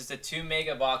way, this is the 2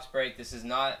 mega box break. This is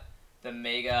not the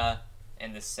mega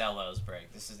and the cellos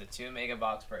break. This is the 2 mega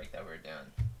box break that we're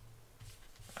doing.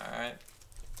 Alright.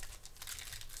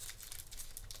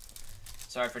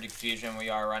 Sorry for the confusion. We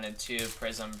are running 2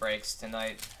 Prizm breaks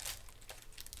tonight.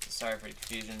 Sorry for the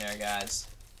confusion there, guys.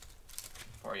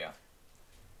 For you.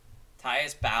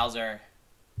 Tyus Bowser.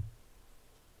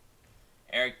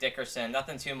 Eric Dickerson.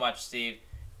 Nothing too much, Steve.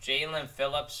 Jalen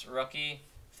Phillips, rookie.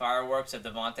 Fireworks of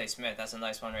Devontae Smith. That's a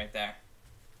nice one right there.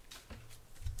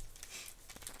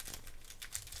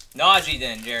 Najee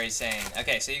then, Jerry's saying.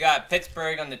 Okay, so you got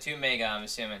Pittsburgh on the 2 mega, I'm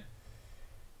assuming.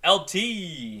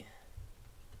 LT.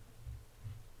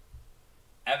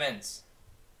 Evans.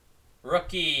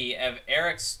 Rookie of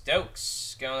Eric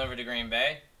Stokes going over to Green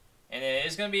Bay. And it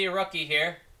is going to be a rookie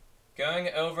here. Going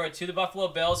over to the Buffalo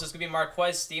Bills. It's going to be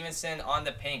Marquez Stevenson on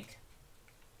the pink.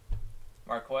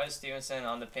 Marquez Stevenson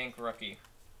on the pink rookie.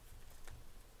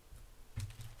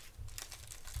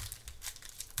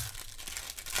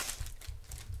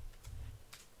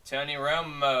 Tony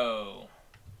Romo.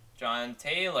 John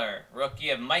Taylor. Rookie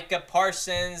of Micah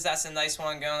Parsons. That's a nice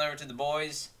one going over to the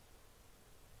boys.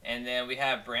 And then we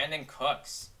have Brandon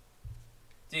Cooks.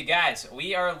 Dude, guys,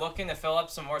 we are looking to fill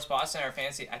up some more spots in our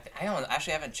fantasy. I don't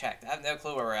actually haven't checked. I have no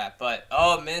clue where we're at. But,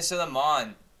 oh, Minnesota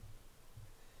Mon.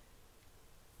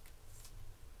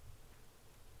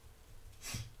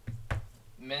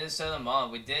 Minnesota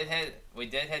Mon. We did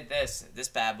hit this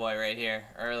bad boy right here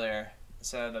earlier.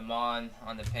 So the Mon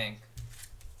on the pink.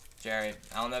 Jerry,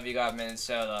 I don't know if you got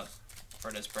Minnesota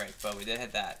for this break, but we did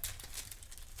hit that.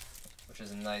 Which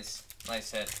is a nice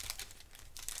hit.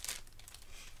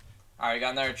 Alright,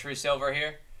 got another true silver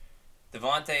here.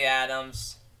 Devontae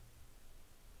Adams.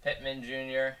 Pittman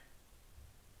Jr.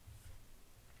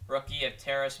 Rookie of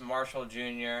Terrace Marshall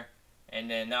Jr. And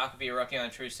then not going to be a rookie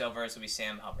on true silver. This will be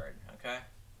Sam Hubbard. Okay?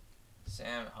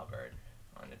 Sam Hubbard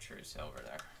on the true silver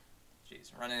there.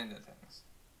 Jeez, running into things.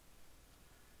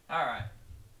 Alright.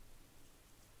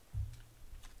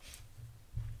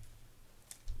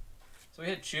 So we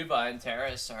hit Chuba and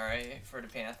Terrace, alright, for the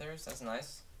Panthers. That's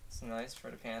nice. That's nice for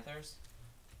the Panthers.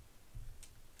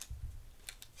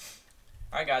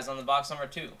 Alright, guys, on to box number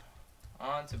 2.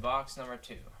 On to box number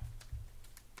 2.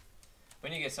 We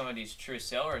need to get some of these true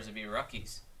silvers to be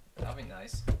rookies. That'll be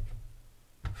nice.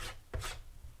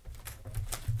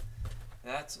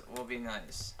 That will be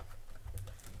nice.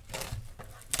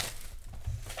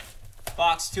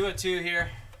 Box 2 of 2 here.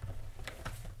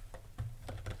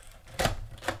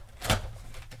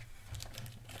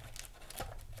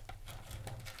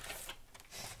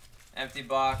 Empty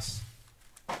box.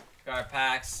 Got our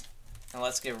packs. And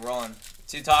let's get rolling.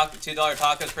 $2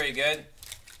 taco's pretty good.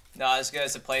 Not as good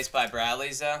as the place by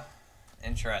Bradley's though.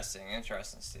 Interesting,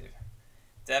 Steve.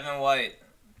 Devin White.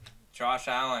 Josh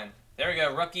Allen. There we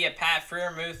go. Rookie at Pat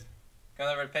Freiermuth.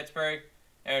 Going over to Pittsburgh.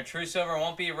 And a true silver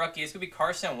won't be a rookie. It's going to be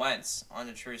Carson Wentz on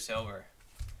the true silver.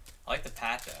 I like the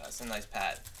Pat though. That's a nice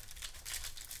Pat.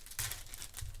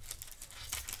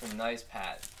 A nice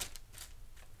Pat.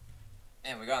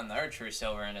 And we got another true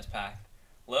silver in this pack.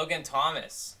 Logan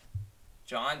Thomas.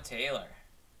 John Taylor.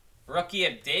 Rookie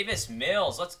of Davis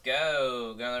Mills. Let's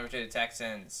go. Going over to the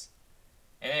Texans.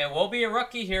 And it will be a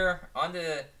rookie here on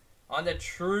the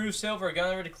true silver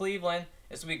going over to Cleveland.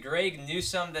 This will be Greg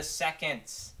Newsome the second.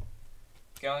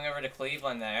 Going over to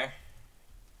Cleveland there.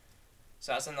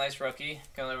 So that's a nice rookie.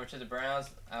 Going over to the Browns.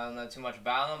 I don't know too much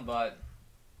about him, but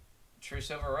true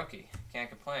silver rookie. Can't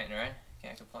complain, right?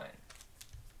 Can't complain.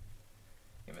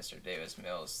 Get Mr. Davis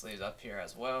Mills sleeves up here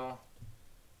as well.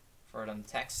 For them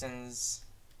Texans.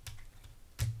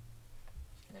 And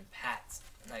then Pat.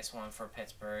 Nice one for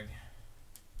Pittsburgh.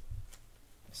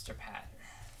 Mr. Pat.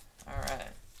 Alright.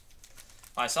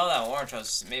 Well, I saw that orange. I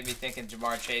was maybe thinking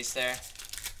Jamar Chase there.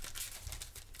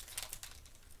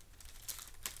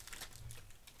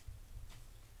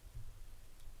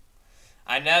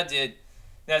 I know, dude.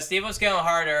 No, Steve was going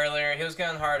hard earlier. He was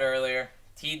going hard earlier.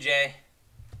 TJ.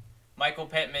 Michael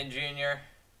Pittman Jr.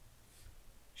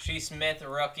 Shea Smith,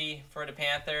 rookie for the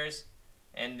Panthers.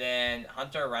 And then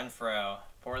Hunter Renfrow,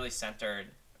 poorly centered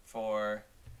for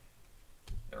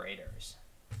the Raiders.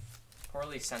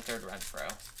 Poorly centered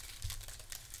Renfrow.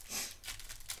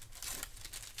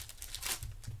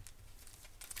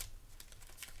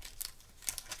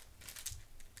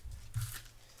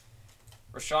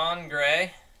 Rashawn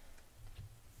Gray.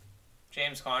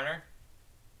 James Conner.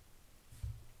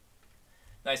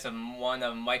 Nice one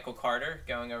of Michael Carter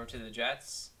going over to the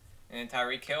Jets. And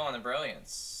Tyreek Hill on the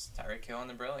Brilliance. Tyreek Hill on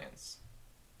the Brilliance.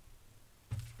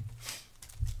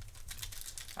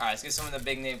 Alright, let's get some of the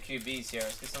big name QBs here.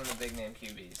 Let's get some of the big name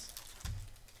QBs.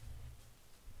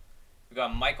 We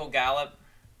got Michael Gallup.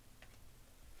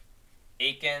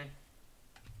 Aiken.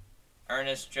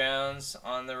 Ernest Jones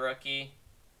on the rookie.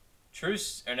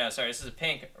 This is a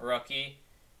pink rookie.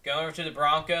 Going over to the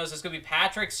Broncos. This is going to be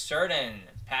Patrick Surtain.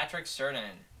 Patrick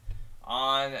Surtain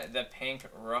on the pink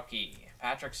rookie.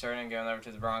 Patrick Surtain going over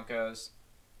to the Broncos.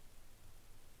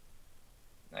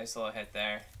 Nice little hit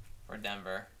there for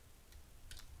Denver.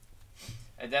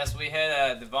 And thus we hit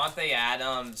a Devontae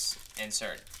Adams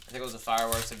insert. I think it was the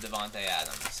fireworks of Devontae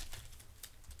Adams.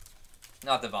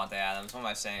 Not Devontae Adams. What am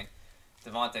I saying?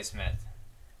 Devontae Smith.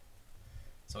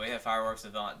 So we hit fireworks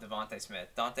of Devontae Smith.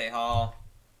 Dante Hall.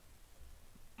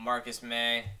 Marcus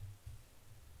May.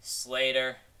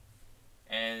 Slater.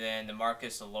 And then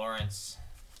DeMarcus Lawrence.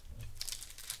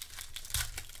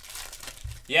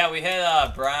 Yeah, we hit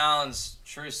Browns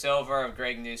True Silver of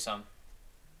Greg Newsome.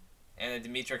 And a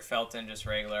Demetric Felton, just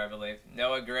regular, I believe.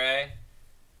 Noah Gray,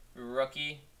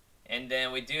 rookie. And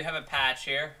then we do have a patch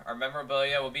here. Our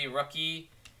memorabilia will be rookie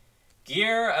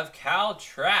gear of Cal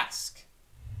Trask.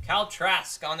 Cal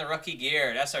Trask on the rookie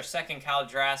gear. That's our second Cal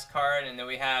Trask card. And then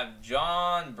we have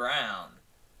John Brown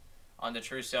on the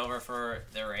True Silver for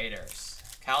the Raiders.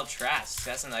 Cal Trask.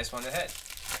 That's a nice one to hit.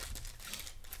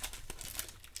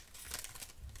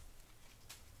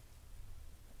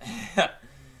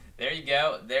 There you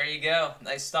go. There you go.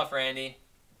 Nice stuff, Randy.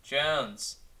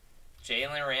 Jones.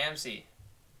 Jalen Ramsey.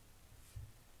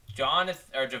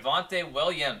 Javonte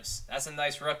Williams. That's a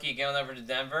nice rookie going over to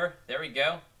Denver. There we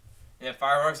go. And then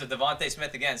fireworks with Devontae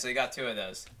Smith again. So you got two of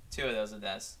those. Two of those of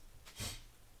this.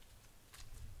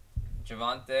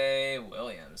 Javonte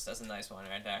Williams. That's a nice one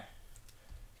right there.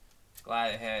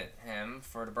 Glad it hit him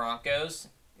for the Broncos.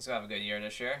 He's going to have a good year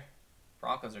this year.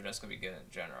 Broncos are just going to be good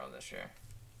in general this year.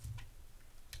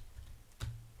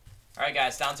 Alright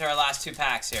guys, down to our last two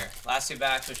packs here. Last two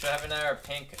packs, we should have another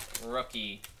pink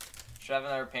rookie. Should have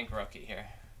another pink rookie here.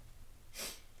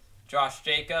 Josh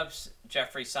Jacobs,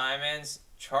 Jeffrey Simons,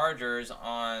 Chargers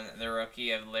on the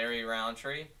rookie of Larry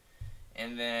Roundtree.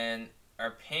 And then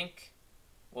our pink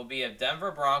will be of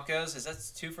Denver Broncos. Is that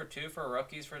 2 for 2 for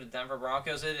rookies for the Denver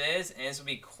Broncos? It is. And this will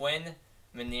be Quinn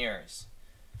Meinerz.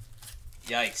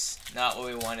 Yikes. Not what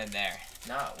we wanted there.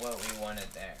 Not what we wanted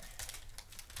there.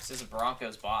 This is a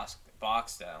Broncos box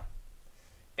though.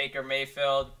 Baker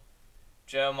Mayfield,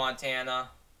 Joe Montana.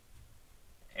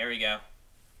 There we go.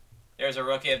 There's a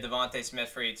rookie of Devontae Smith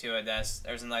for you too, Ades.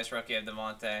 There's a nice rookie of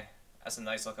Devontae. That's a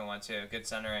nice looking one too. Good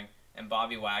centering. And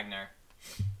Bobby Wagner.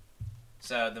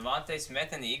 So Devontae Smith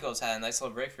and the Eagles had a nice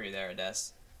little break for you there,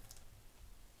 Ades.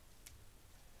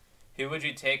 Who would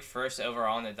you take first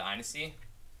overall in the Dynasty?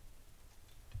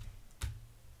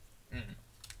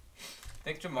 I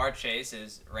think Jamar Chase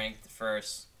is ranked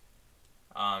first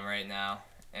right now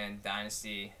in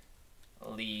Dynasty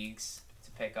leagues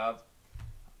to pick up.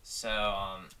 So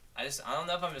I don't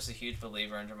know if I'm just a huge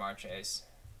believer in Jamar Chase.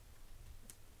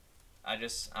 I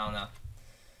don't know.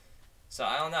 So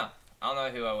I don't know. I don't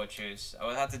know who I would choose. I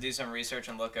would have to do some research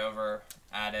and look over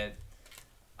at it.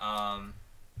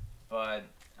 But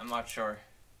I'm not sure.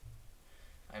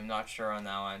 I'm not sure on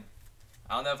that one.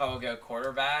 I don't know if I would go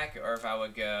quarterback or if I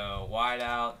would go wide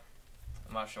out.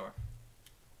 I'm not sure.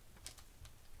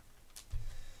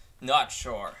 Not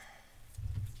sure.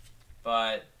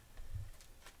 But,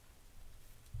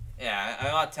 yeah,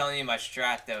 I'm not telling you my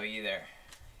strat, though, either.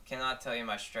 Cannot tell you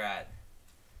my strat.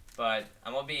 But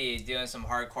I'm going to be doing some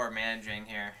hardcore managing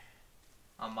here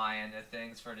on my end of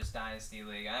things for this Dynasty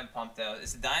League. I'm pumped, though.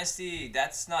 It's the Dynasty,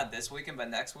 that's not this weekend, but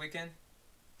next weekend.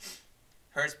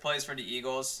 Hurts plays for the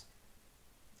Eagles.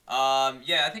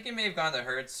 Yeah, I think it may have gone to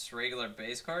Hurts' regular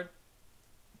base card.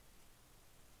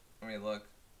 Let me look.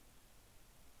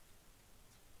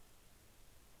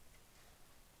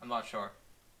 I'm not sure.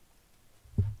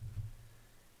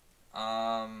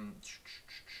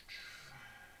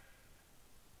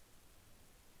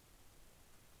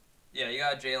 Yeah, you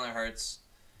got Jalen Hurts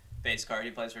base card.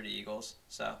 He plays for the Eagles,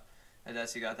 so I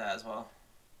guess you got that as well.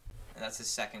 And that's his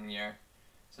second year.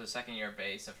 So the second year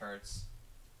base of Hurts,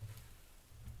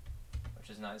 which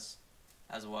is nice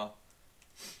as well.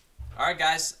 Alright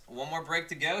guys, one more break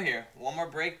to go here. One more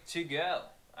break to go.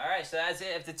 Alright, so that's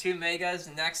it of the 2 megas.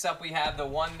 Next up we have the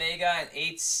 1 mega and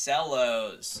 8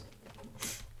 cellos.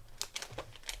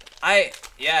 I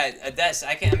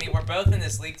mean, we're both in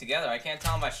this league together. I can't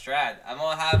tell my strat. I'm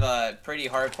gonna have a pretty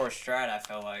hardcore strat, I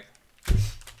feel like.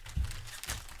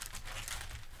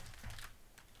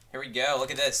 Here we go,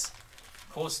 look at this.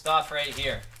 Cool stuff right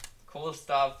here. Cool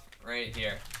stuff right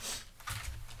here.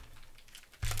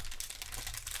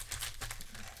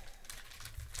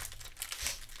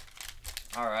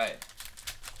 Alright.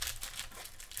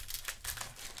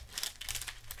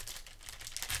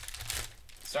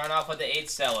 Starting off with the 8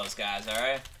 cellos, guys,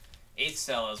 alright? 8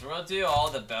 cellos. We're going to do all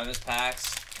the bonus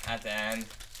packs at the end.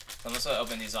 So I'm just going to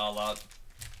open these all up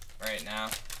right now.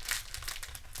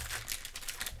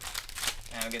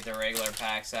 And we'll get the regular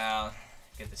packs out.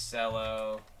 Get the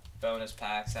cello bonus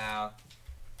packs out.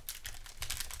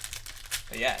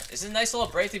 But yeah, this is a nice little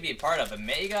break to be a part of. A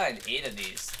mega and 8 of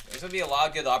these. There's going to be a lot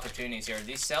of good opportunities here.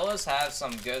 These cellos have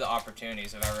some good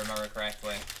opportunities, if I remember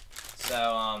correctly.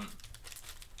 So,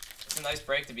 it's a nice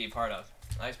break to be a part of.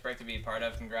 Nice break to be a part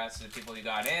of. Congrats to the people who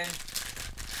got in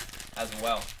as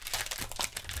well.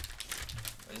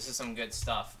 But this is some good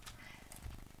stuff.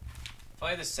 I feel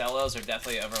like the cellos are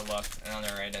definitely overlooked and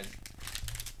underrated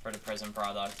for the Prizm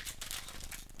product.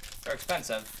 They're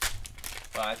expensive,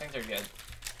 but I think they're good.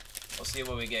 We'll see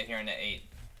what we get here in the 8.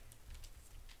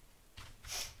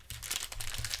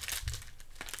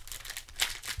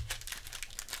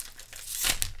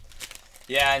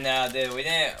 Yeah, no, dude, we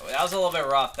didn't. That was a little bit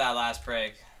rough, that last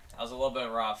break. That was a little bit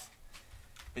rough.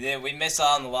 We missed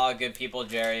out on a lot of good people,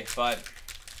 Jerry, but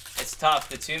it's tough.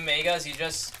 The 2 megas, you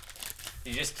just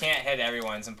can't hit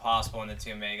everyone. It's impossible in the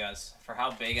 2 megas. For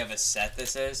how big of a set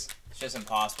this is, it's just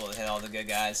impossible to hit all the good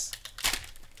guys.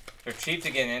 They're cheap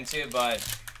to get into, but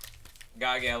you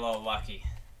gotta get a little lucky.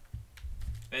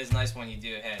 It is nice when you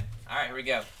do hit. Alright, here we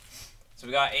go. So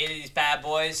we got 8 of these bad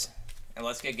boys, and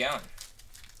let's get going.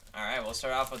 Alright, we'll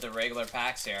start off with the regular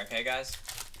packs here, okay guys?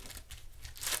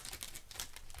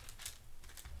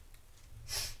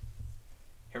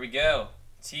 Here we go.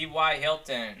 T.Y.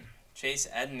 Hilton, Chase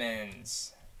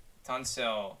Edmonds,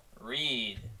 Tunsil,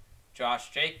 Reed,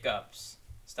 Josh Jacobs,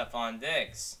 Stephon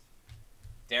Diggs,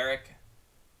 Derek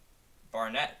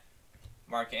Barnett,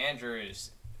 Mark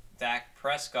Andrews, Dak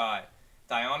Prescott,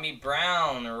 Diami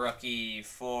Brown, rookie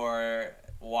for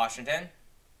Washington.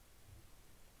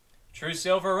 True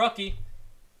Silver rookie.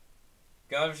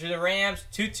 Go over to the Rams.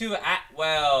 Tutu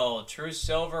Atwell. True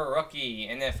Silver rookie.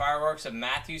 And then fireworks of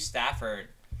Matthew Stafford.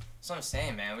 That's what I'm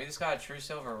saying, man. We just got a True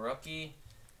Silver rookie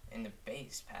in the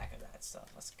base pack of that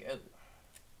stuff. Let's go.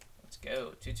 Let's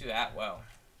go. Tutu Atwell.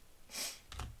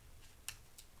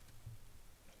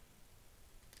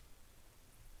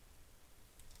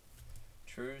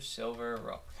 True Silver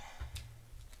rook.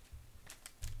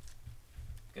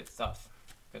 Good stuff.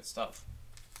 Good stuff.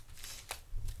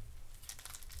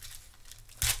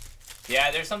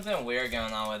 Yeah, there's something weird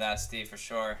going on with that, Steve, for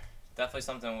sure. Definitely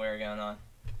something weird going on.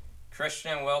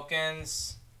 Christian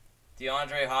Wilkins,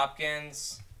 DeAndre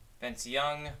Hopkins, Vince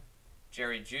Young,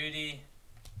 Jerry Jeudy,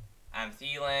 Adam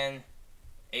Thielen,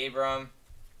 Abram,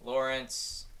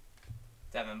 Lawrence,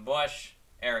 Devin Bush,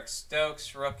 Eric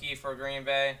Stokes, rookie for Green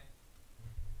Bay.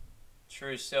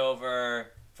 True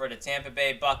Silver for the Tampa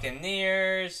Bay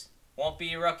Buccaneers. Won't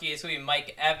be a rookie. It's going to be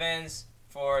Mike Evans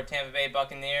for Tampa Bay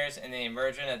Buccaneers, and the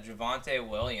emergent of Javonte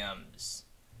Williams.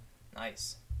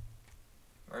 Nice.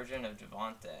 Emergent of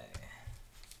Javonte.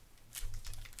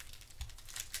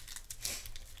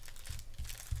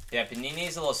 Yeah,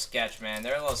 Panini's a little sketch, man.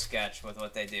 They're a little sketch with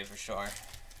what they do, for sure.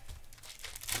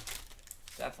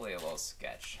 Definitely a little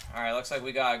sketch. Alright, looks like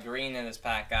we got a green in this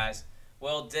pack, guys.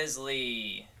 Will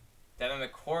Disley, Devin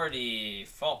McCourty,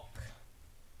 Folk,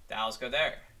 Dallas go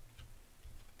there.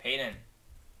 Peyton,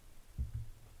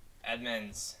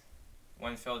 Edmonds,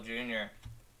 Winfield Jr.,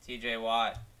 TJ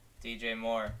Watt, DJ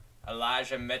Moore,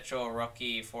 Elijah Mitchell,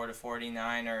 rookie for the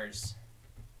 49ers.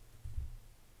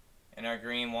 And our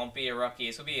green won't be a rookie.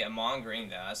 This will be Amon Green,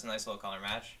 though. That's a nice little color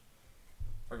match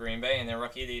for Green Bay. And then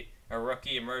rookie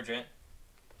emergent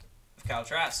of Kyle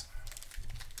Trask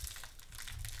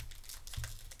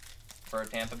for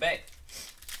Tampa Bay.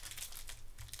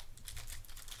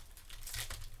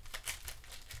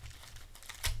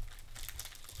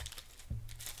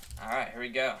 Alright, here we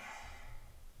go.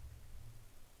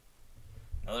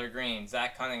 Another green.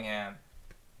 Zach Cunningham,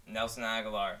 Nelson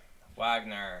Aguilar,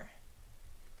 Wagner,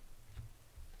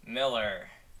 Miller,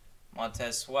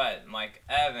 Montez Sweat, Mike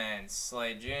Evans,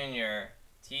 Slade Jr.,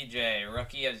 TJ,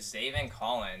 rookie of Zaven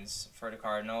Collins for the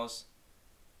Cardinals.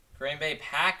 Green Bay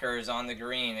Packers on the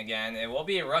green again. It will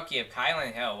be a rookie of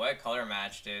Kylan Hill. What a color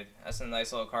match, dude. That's a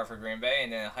nice little card for Green Bay.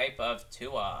 And then a hype of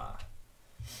Tua.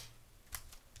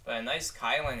 But a nice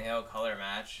Kylan Hill color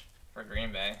match for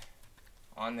Green Bay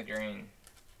on the green.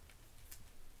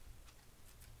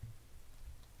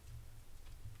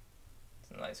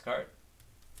 It's a nice card.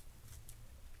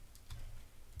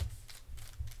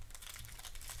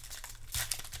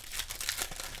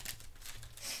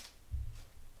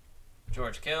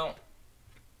 George Kittle,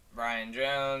 Brian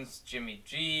Jones, Jimmy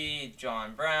G,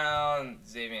 John Brown,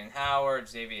 Xavier Howard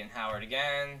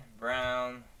again,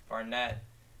 Brown, Barnett,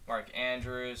 Mark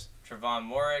Andrews,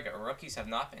 Trevon Morig. Rookies have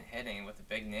not been hitting with the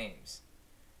big names.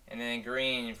 And then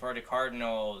green for the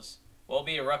Cardinals will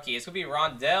be a rookie. It's going to be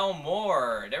Rondell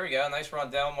Moore. There we go. Nice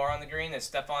Rondell Moore on the green and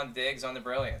Stephon Diggs on the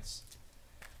brilliance.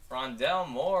 Rondell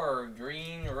Moore,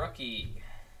 green rookie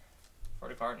for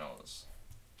the Cardinals.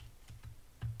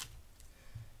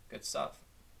 Good stuff.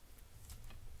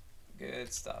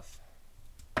 Good stuff.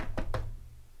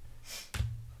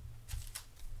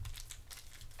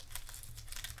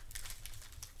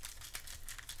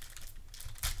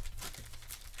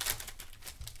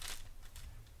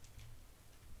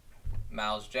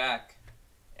 Miles Jack,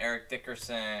 Eric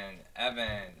Dickerson,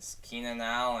 Evans, Keenan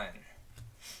Allen,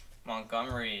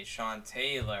 Montgomery, Sean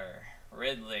Taylor,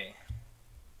 Ridley,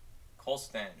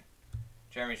 Colston,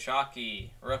 Jeremy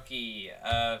Shockey, rookie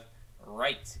of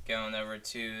Wright, going over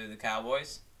to the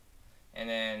Cowboys. And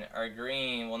then our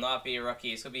green will not be a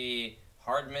rookie. It's going to be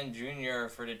Hardman Jr.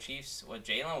 for the Chiefs with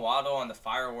Jalen Waddle on the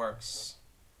fireworks.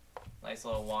 Nice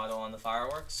little Waddle on the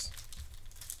fireworks.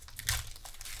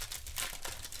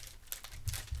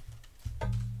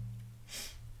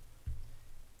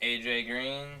 AJ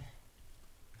Green,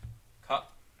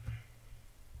 Cup,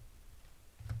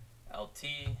 LT,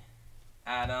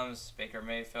 Adams, Baker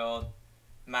Mayfield,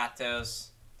 Matos,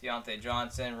 Deontay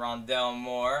Johnson, Rondell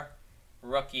Moore,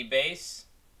 rookie base.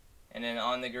 And then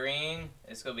on the green,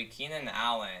 it's going to be Keenan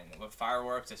Allen with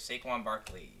fireworks of Saquon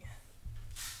Barkley.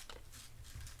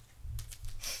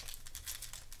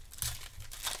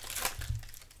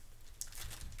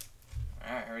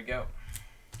 Alright, here we go.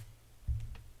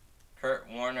 Kurt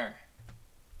Warner,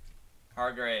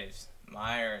 Hargraves,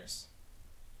 Myers,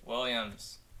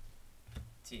 Williams,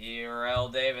 Terrell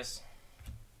Davis,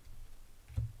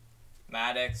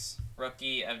 Maddox,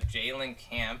 rookie of Jalen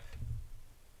Camp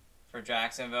for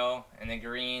Jacksonville, and the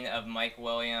green of Mike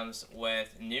Williams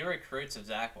with new recruits of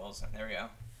Zach Wilson. There we go.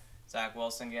 Zach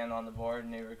Wilson again on the board,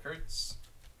 new recruits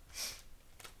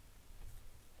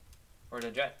for the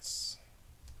Jets.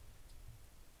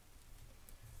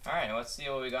 Alright, let's see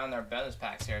what we got in our bonus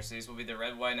packs here. So these will be the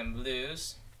red, white, and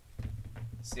blues.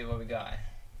 Let's see what we got.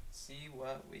 See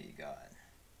what we got.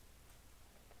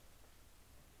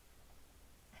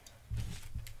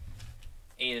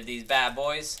 Eight of these bad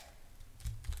boys.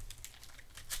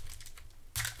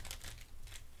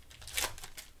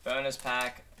 Bonus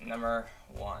pack number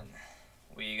 1.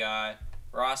 We got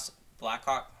Ross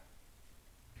Blackhawk,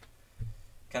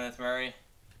 Kenneth Murray,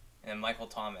 and Michael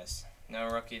Thomas. No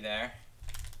rookie there.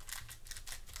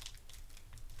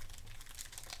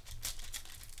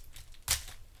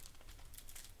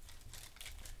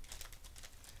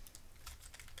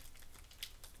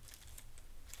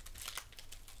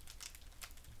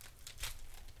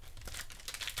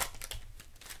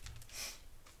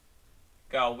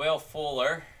 Got Will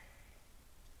Fuller,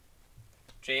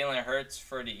 Jalen Hurts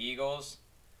for the Eagles,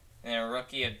 and a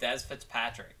rookie of Dez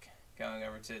Fitzpatrick going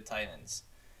over to the Titans.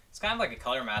 It's kind of like a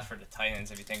color match for the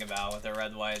Titans if you think about it, with the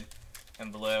red, white,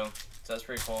 and blue. So that's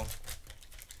pretty cool.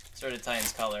 Sort of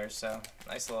Titans colors, so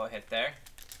nice little hit there.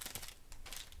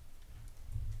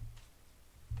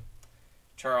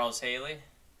 Charles Haley.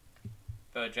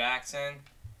 Bo Jackson.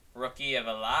 Rookie of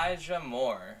Elijah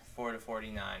Moore for the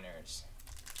 49ers.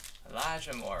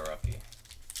 Elijah Moore rookie.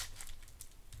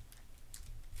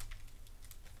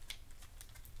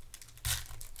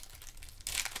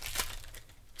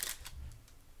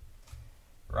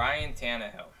 Ryan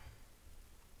Tannehill.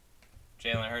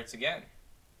 Jalen Hurts again.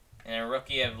 And a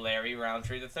rookie of Larry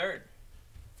Roundtree III.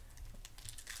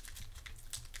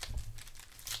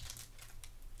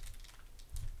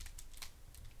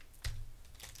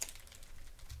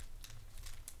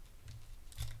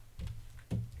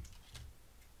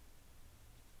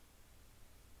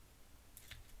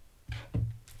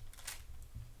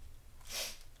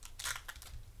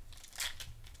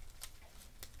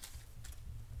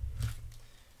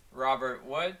 Robert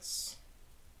Woods,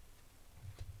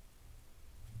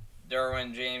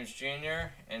 Derwin James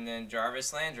Jr., and then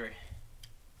Jarvis Landry.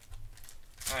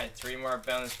 Alright, 3 more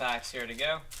bonus packs here to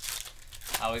go.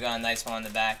 Oh, we got a nice one on the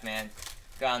back, man.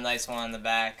 Got a nice one on the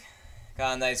back.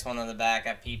 Got a nice one on the back.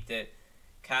 I peeped it.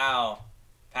 Kyle,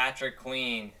 Patrick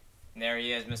Queen. And there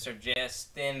he is, Mr.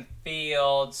 Justin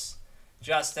Fields.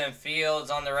 Justin Fields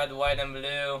on the red, white, and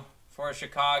blue for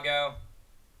Chicago.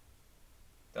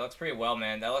 That looks pretty well,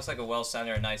 man. That looks like a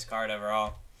well-centered, nice card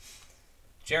overall.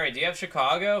 Jerry, do you have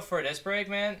Chicago for this break,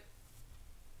 man?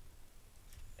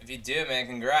 If you do, man,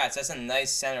 congrats. That's a nice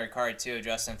centered card, too,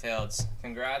 Justin Fields.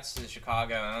 Congrats to the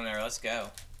Chicago owner. Let's go.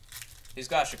 Who's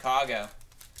got Chicago?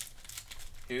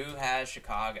 Who has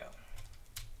Chicago?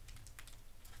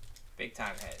 Big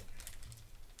time hit.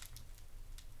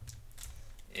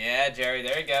 Yeah, Jerry,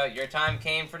 there you go. Your time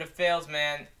came for the Fields,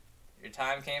 man. Your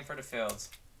time came for the Fields.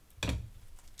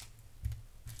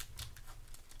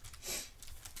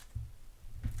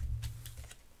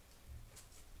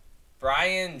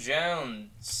 Brian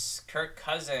Jones, Kirk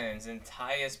Cousins, and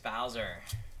Tyus Bowser.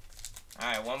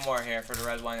 Alright, one more here for the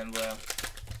red, white, and blue.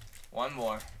 One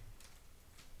more.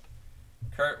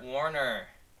 Kurt Warner.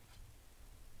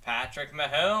 Patrick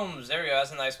Mahomes. There we go.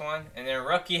 That's a nice one. And then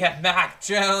rookie at Mac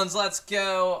Jones. Let's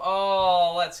go.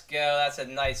 Oh, let's go. That's a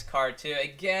nice card, too.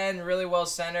 Again, really well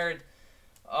centered.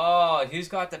 Oh, who's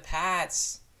got the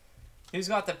Pats? Who's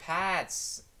got the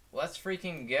Pats? Let's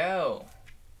freaking go.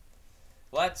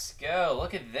 Let's go.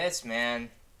 Look at this, man.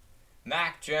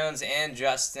 Mac Jones and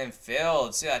Justin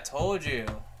Fields. See, I told you.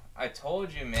 I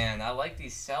told you, man. I like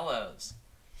these cellos.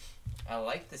 I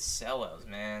like the cellos,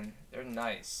 man. They're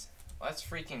nice. Let's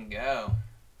freaking go.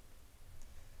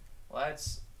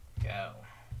 Let's go.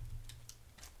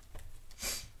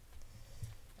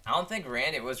 I don't think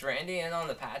Randy... Was Randy in on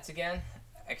the Pats again?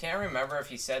 I can't remember if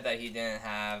he said that he didn't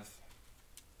have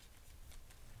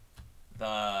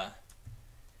the...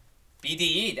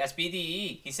 BDE, that's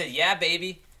BDE. He said, yeah,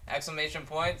 baby. Exclamation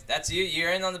point. That's you.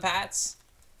 You're in on the Pats.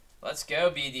 Let's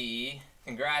go, BDE.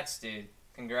 Congrats, dude.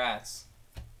 Congrats.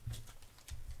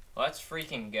 Let's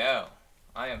freaking go.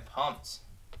 I am pumped.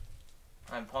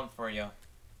 I'm pumped for you.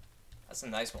 That's a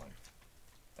nice one.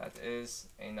 That is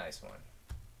a nice one.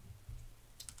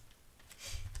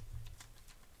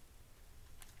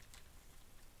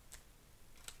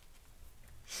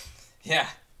 Yeah.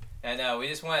 I know, we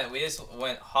just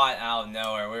went hot out of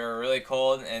nowhere. We were really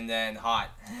cold and then hot.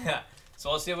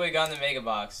 So we'll see what we got in the mega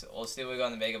box. We'll see what we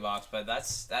got in the mega box. But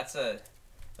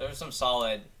there's some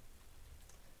solid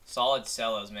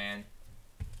cellos, man.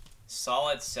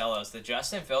 Solid cellos. The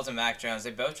Justin Fields and Mac Jones, they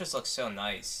both just look so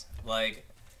nice. Like,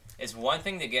 it's one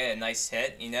thing to get a nice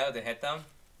hit, you know, to hit them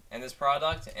in this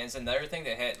product, and it's another thing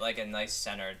to hit like a nice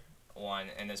centered one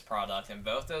in this product. And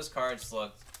both those cards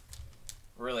looked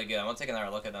really good. I'm going to take another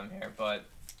look at them here, but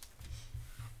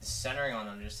the centering on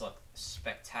them just look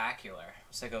spectacular.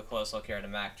 Let's take a close look here at the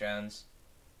Mac Jones.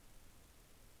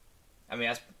 I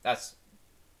mean, that's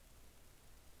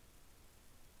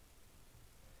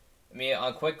I mean,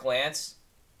 on quick glance,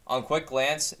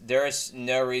 there's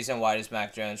no reason why this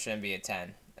Mac Jones shouldn't be a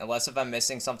 10. Unless if I'm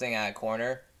missing something at a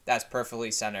corner, that's perfectly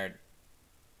centered.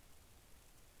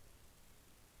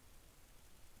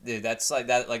 Dude, that's like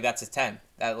that. Like that's a 10.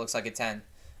 That looks like a 10.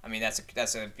 I mean,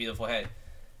 that's a beautiful hit.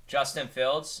 Justin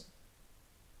Fields,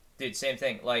 dude, same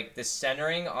thing. Like the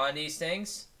centering on these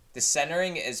things, the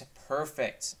centering is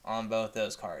perfect on both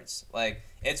those cards. Like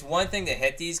it's one thing to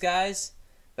hit these guys,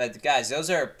 but guys, those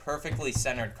are perfectly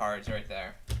centered cards right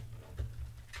there.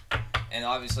 And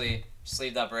obviously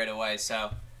sleeved up right away. So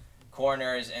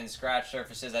corners and scratch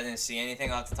surfaces, I didn't see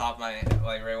anything off the top of my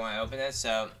right when I opened it.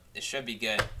 So it should be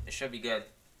good. It should be good.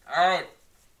 All right.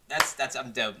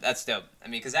 I'm dope. That's dope. I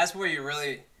mean, because that's where you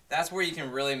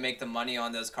can really make the money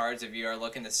on those cards if you are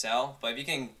looking to sell. But if you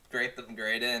can grade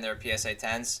it and they're PSA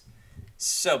 10s,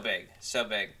 so big, so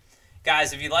big.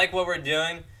 Guys, if you like what we're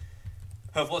doing,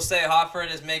 hope we'll stay hot for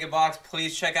this mega box.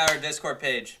 Please check out our Discord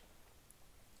page.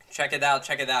 Check it out,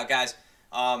 guys.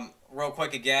 Real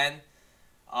quick again.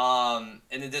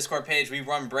 In the Discord page, we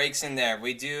run breaks in there.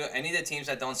 We do any of the teams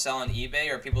that don't sell on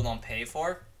eBay or people don't pay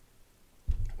for.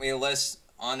 We list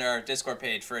on our Discord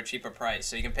page for a cheaper price,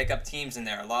 so you can pick up teams in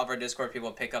there. A lot of our Discord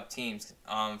people pick up teams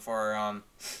for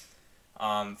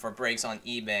breaks on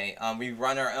eBay. We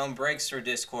run our own breaks through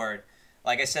Discord.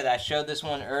 Like I said, I showed this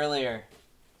one earlier.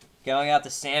 Going out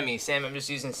to Sammy. Sam, I'm just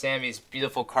using Sammy's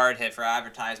beautiful card hit for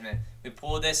advertisement. We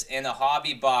pulled this in a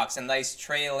hobby box. A nice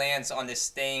Trey Lance on the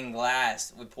stained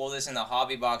glass. We pulled this in the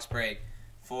hobby box break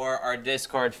for our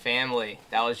Discord family.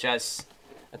 That was just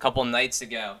a couple nights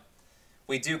ago.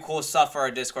 We do cool stuff for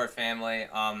our Discord family.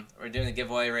 We're doing a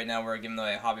giveaway right now. We're giving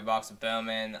away a hobby box of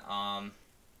Bowman.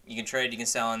 You can trade, you can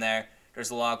sell in there. There's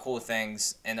a lot of cool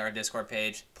things in our Discord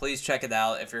page. Please check it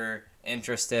out if you're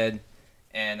interested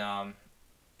and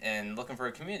looking for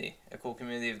a cool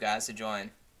community of guys to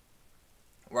join.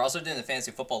 We're also doing the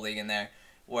fantasy football league in there,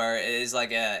 where it is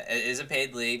a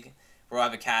paid league. We'll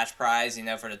have a cash prize,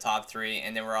 for the top 3,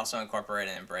 and then we're also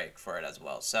incorporating a break for it as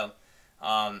well. So,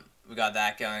 we got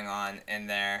that going on in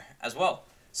there as well.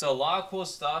 So a lot of cool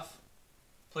stuff.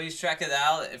 Please check it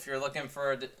out if you're looking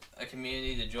for a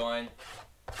community to join.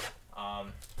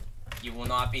 You will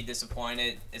not be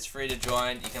disappointed. It's free to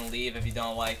join. You can leave if you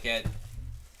don't like it.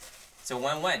 It's a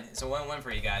win-win. It's a win-win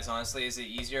for you guys. Honestly, it's an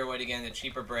easier way to get into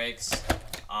cheaper breaks.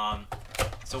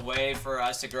 It's a way for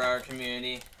us to grow our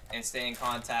community and stay in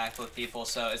contact with people.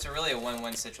 So it's really a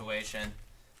win-win situation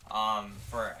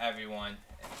for everyone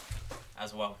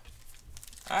as well.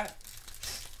 All right,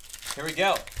 here we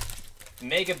go.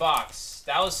 Mega box.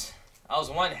 That was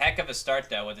one heck of a start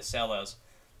though with the cellos.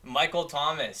 Michael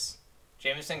Thomas,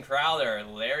 Jamison Crowder,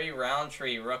 Larry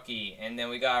Roundtree rookie, and then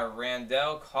we got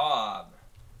Randall Cobb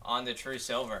on the True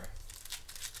Silver.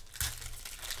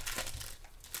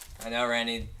 I know,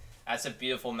 Randy. That's a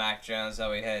beautiful Mac Jones that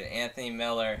we hit. Anthony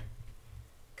Miller,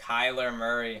 Kyler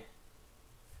Murray,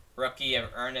 rookie of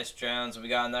Ernest Jones. We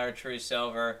got another True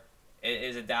Silver. It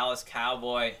is a Dallas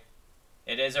Cowboy.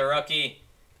 It is a rookie.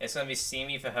 It's going to be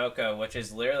Simi Fehoko, which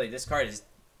is literally, this card is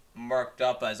marked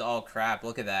up as all crap.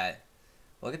 Look at that.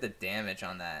 Look at the damage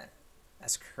on that.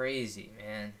 That's crazy,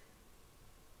 man.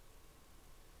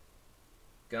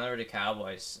 Going over to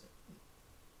Cowboys.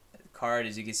 The card,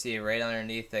 as you can see, right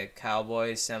underneath the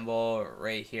Cowboys symbol,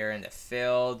 right here in the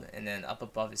field, and then up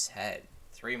above his head.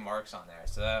 3 marks on there.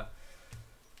 So,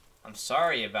 I'm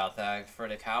sorry about that for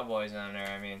the Cowboys on there.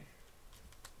 I mean,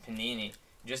 Panini.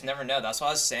 You just never know. That's what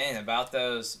I was saying about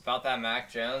that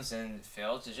Mac Jones and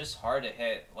Fields. It's just hard to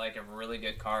hit like a really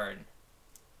good card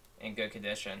in good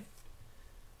condition.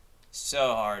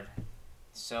 So hard.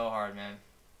 So hard, man.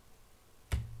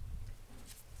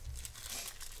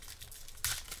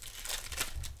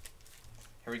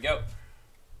 Here we go.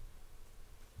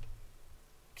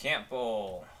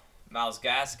 Campbell, Miles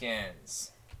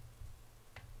Gaskins,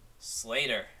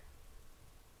 Slater,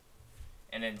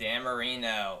 and then Dan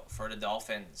Marino for the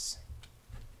Dolphins.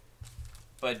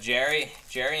 But Jerry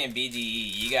and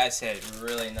BDE, you guys hit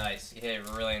really nice. You hit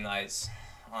really nice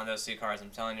on those 2 cards. I'm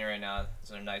telling you right now,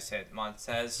 those are a nice hit.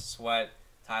 Montez Sweat,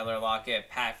 Tyler Lockett,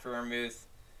 Pat Freiermuth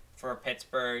for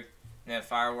Pittsburgh, and then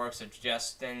Fireworks of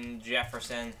Justin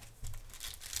Jefferson.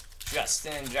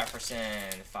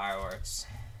 Fireworks.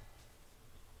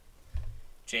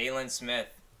 Jalen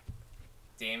Smith,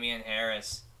 Damian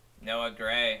Harris, Noah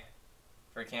Gray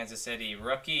for Kansas City.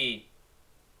 Rookie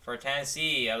for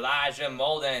Tennessee, Elijah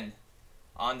Molden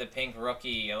on the pink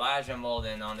rookie. Elijah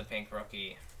Molden on the pink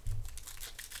rookie.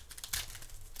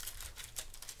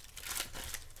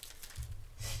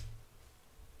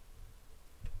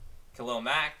 Khalil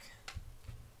Mack,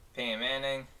 Peyton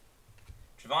Manning,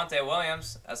 Javonte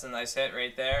Williams, that's a nice hit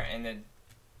right there, and then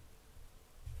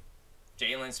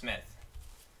Jalen Smith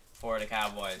for the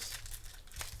Cowboys.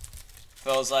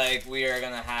 Feels like we are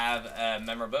going to have a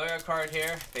memorabilia card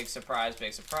here. Big surprise,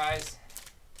 big surprise.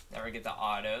 Never get the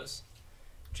autos.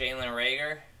 Jalen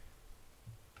Reagor.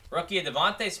 Rookie of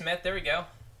Devontae Smith, there we go.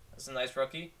 That's a nice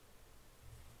rookie.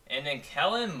 And then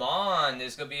Kellen Mond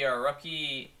is going to be our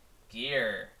rookie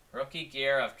gear. Rookie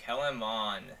gear of Kellen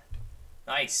Mond.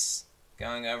 Nice.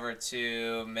 Going over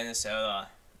to Minnesota.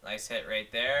 Nice hit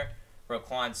right there.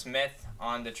 Roquan Smith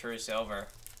on the True Silver.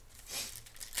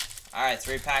 Alright,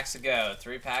 3 packs to go.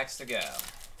 3 packs to go.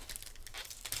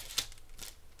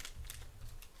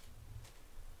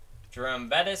 Jerome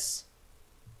Bettis.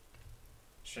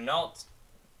 Chenault.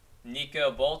 Nico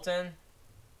Bolton.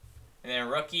 And then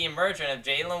rookie emergent of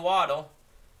Jalen Waddle.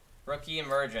 Rookie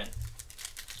emergent.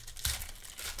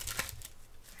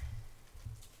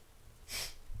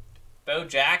 Bo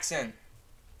Jackson.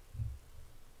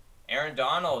 Aaron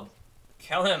Donald.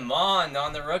 Kellen Mond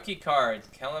on the rookie card.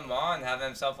 Kellen Mond having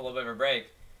himself a little bit of a break.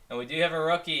 And we do have a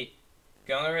rookie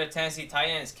going over to Tennessee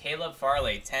Titans, Caleb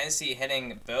Farley. Tennessee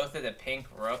hitting both of the pink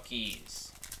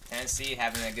rookies. Tennessee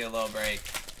having a good little break.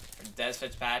 Des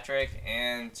Fitzpatrick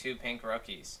and 2 pink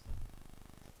rookies.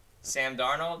 Sam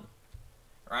Darnold,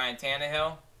 Ryan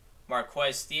Tannehill,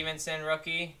 Marquez Stevenson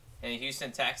rookie, and the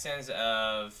Houston Texans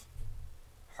of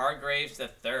Hargraves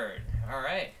III. All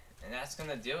right, and that's going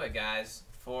to do it, guys,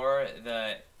 for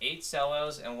the 8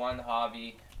 cellos and 1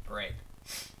 hobby break.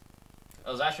 It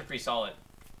was actually pretty solid.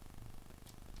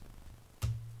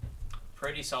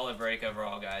 Pretty solid break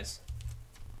overall, guys.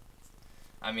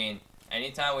 I mean,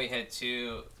 anytime we hit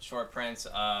 2 short prints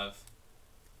of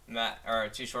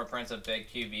 2 short prints of big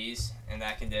QBs in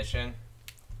that condition,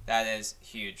 that is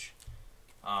huge.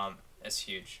 It's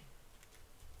huge.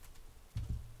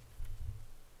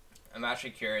 I'm actually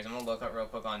curious. I'm gonna look up real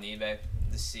quick on eBay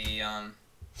to see. I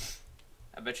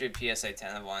bet you a PSA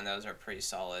 10 of one of those are pretty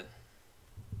solid.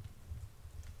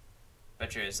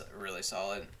 Bet you it's really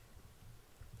solid.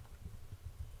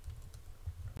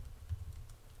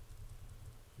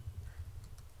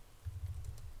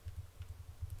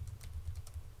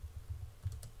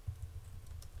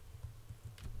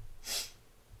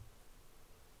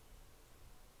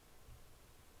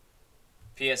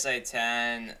 PSA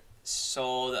 10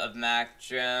 sold of Mac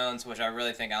Jones, which I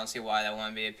really think I don't see why that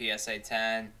wouldn't be a PSA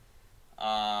 10.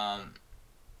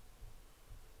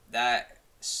 That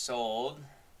sold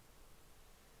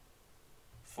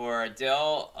for a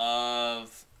deal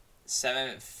of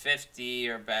 $750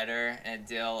 or better and a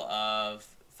deal of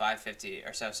 $550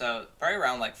 or so. So probably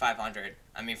around like 500.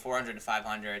 I mean 400 to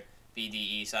 500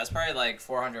 BDE. So that's probably like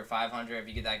 400, 500 if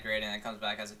you get that grade and it comes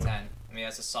back as a 10. I mean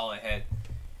that's a solid hit.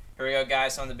 Here we go,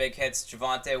 guys. Some of the big hits.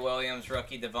 Javonte Williams,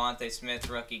 rookie. Devontae Smith,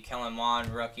 rookie. Kellen Mond,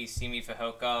 rookie. Simi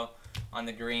Fehoko on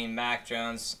the green. Mac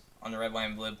Jones on the red, white,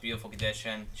 and blue. Beautiful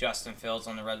condition. Justin Fields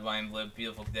on the red, white, and blue.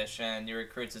 Beautiful condition. New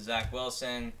recruits of Zach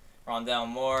Wilson, Rondell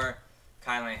Moore,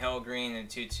 Kylan Hill green, and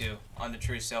Tutu on the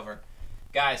true silver.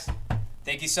 Guys,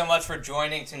 thank you so much for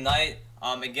joining tonight.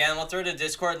 Again, we'll throw the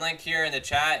Discord link here in the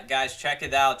chat. Guys, check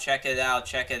it out. Check it out.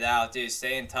 Check it out. Dude,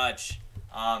 stay in touch.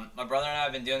 My brother and I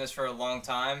have been doing this for a long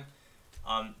time.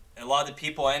 A lot of the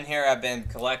people in here have been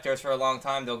collectors for a long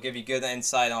time. They'll give you good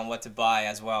insight on what to buy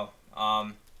as well.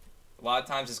 A lot of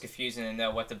times it's confusing to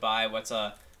know what to buy, what's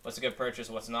a good purchase,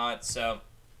 what's not. So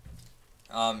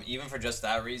even for just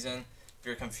that reason, if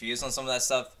you're confused on some of that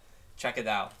stuff, check it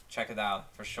out. Check it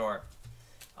out for sure.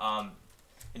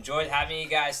 Enjoyed having you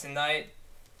guys tonight.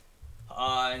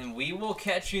 And we will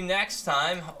catch you next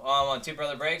time on Two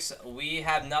Brother Breaks. We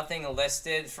have nothing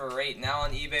listed for right now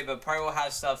on eBay, but probably we'll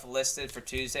have stuff listed for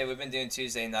Tuesday. We've been doing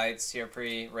Tuesday nights here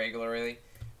pretty regularly.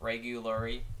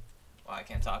 Well, I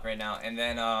can't talk right now. And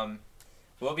then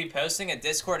we'll be posting a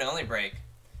Discord-only break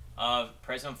of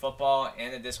Prizm football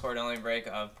and a Discord-only break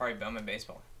of probably Bowman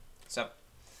baseball. So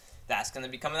that's going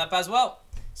to be coming up as well.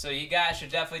 So you guys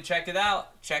should definitely check it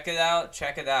out. Check it out.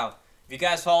 Check it out. If you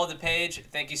guys follow the page,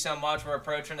 thank you so much. We're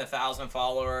approaching 1,000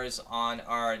 followers on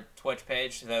our Twitch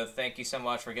page, so thank you so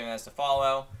much for giving us the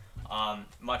follow.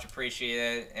 Much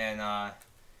appreciated, and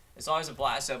it's always a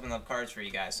blast to open up cards for you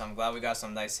guys, so I'm glad we got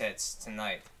some nice hits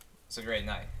tonight. It's a great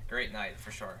night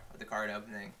for sure, with the card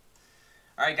opening.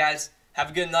 Alright guys, have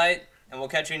a good night, and we'll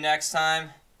catch you next time,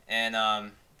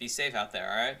 and be safe out there,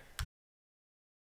 alright?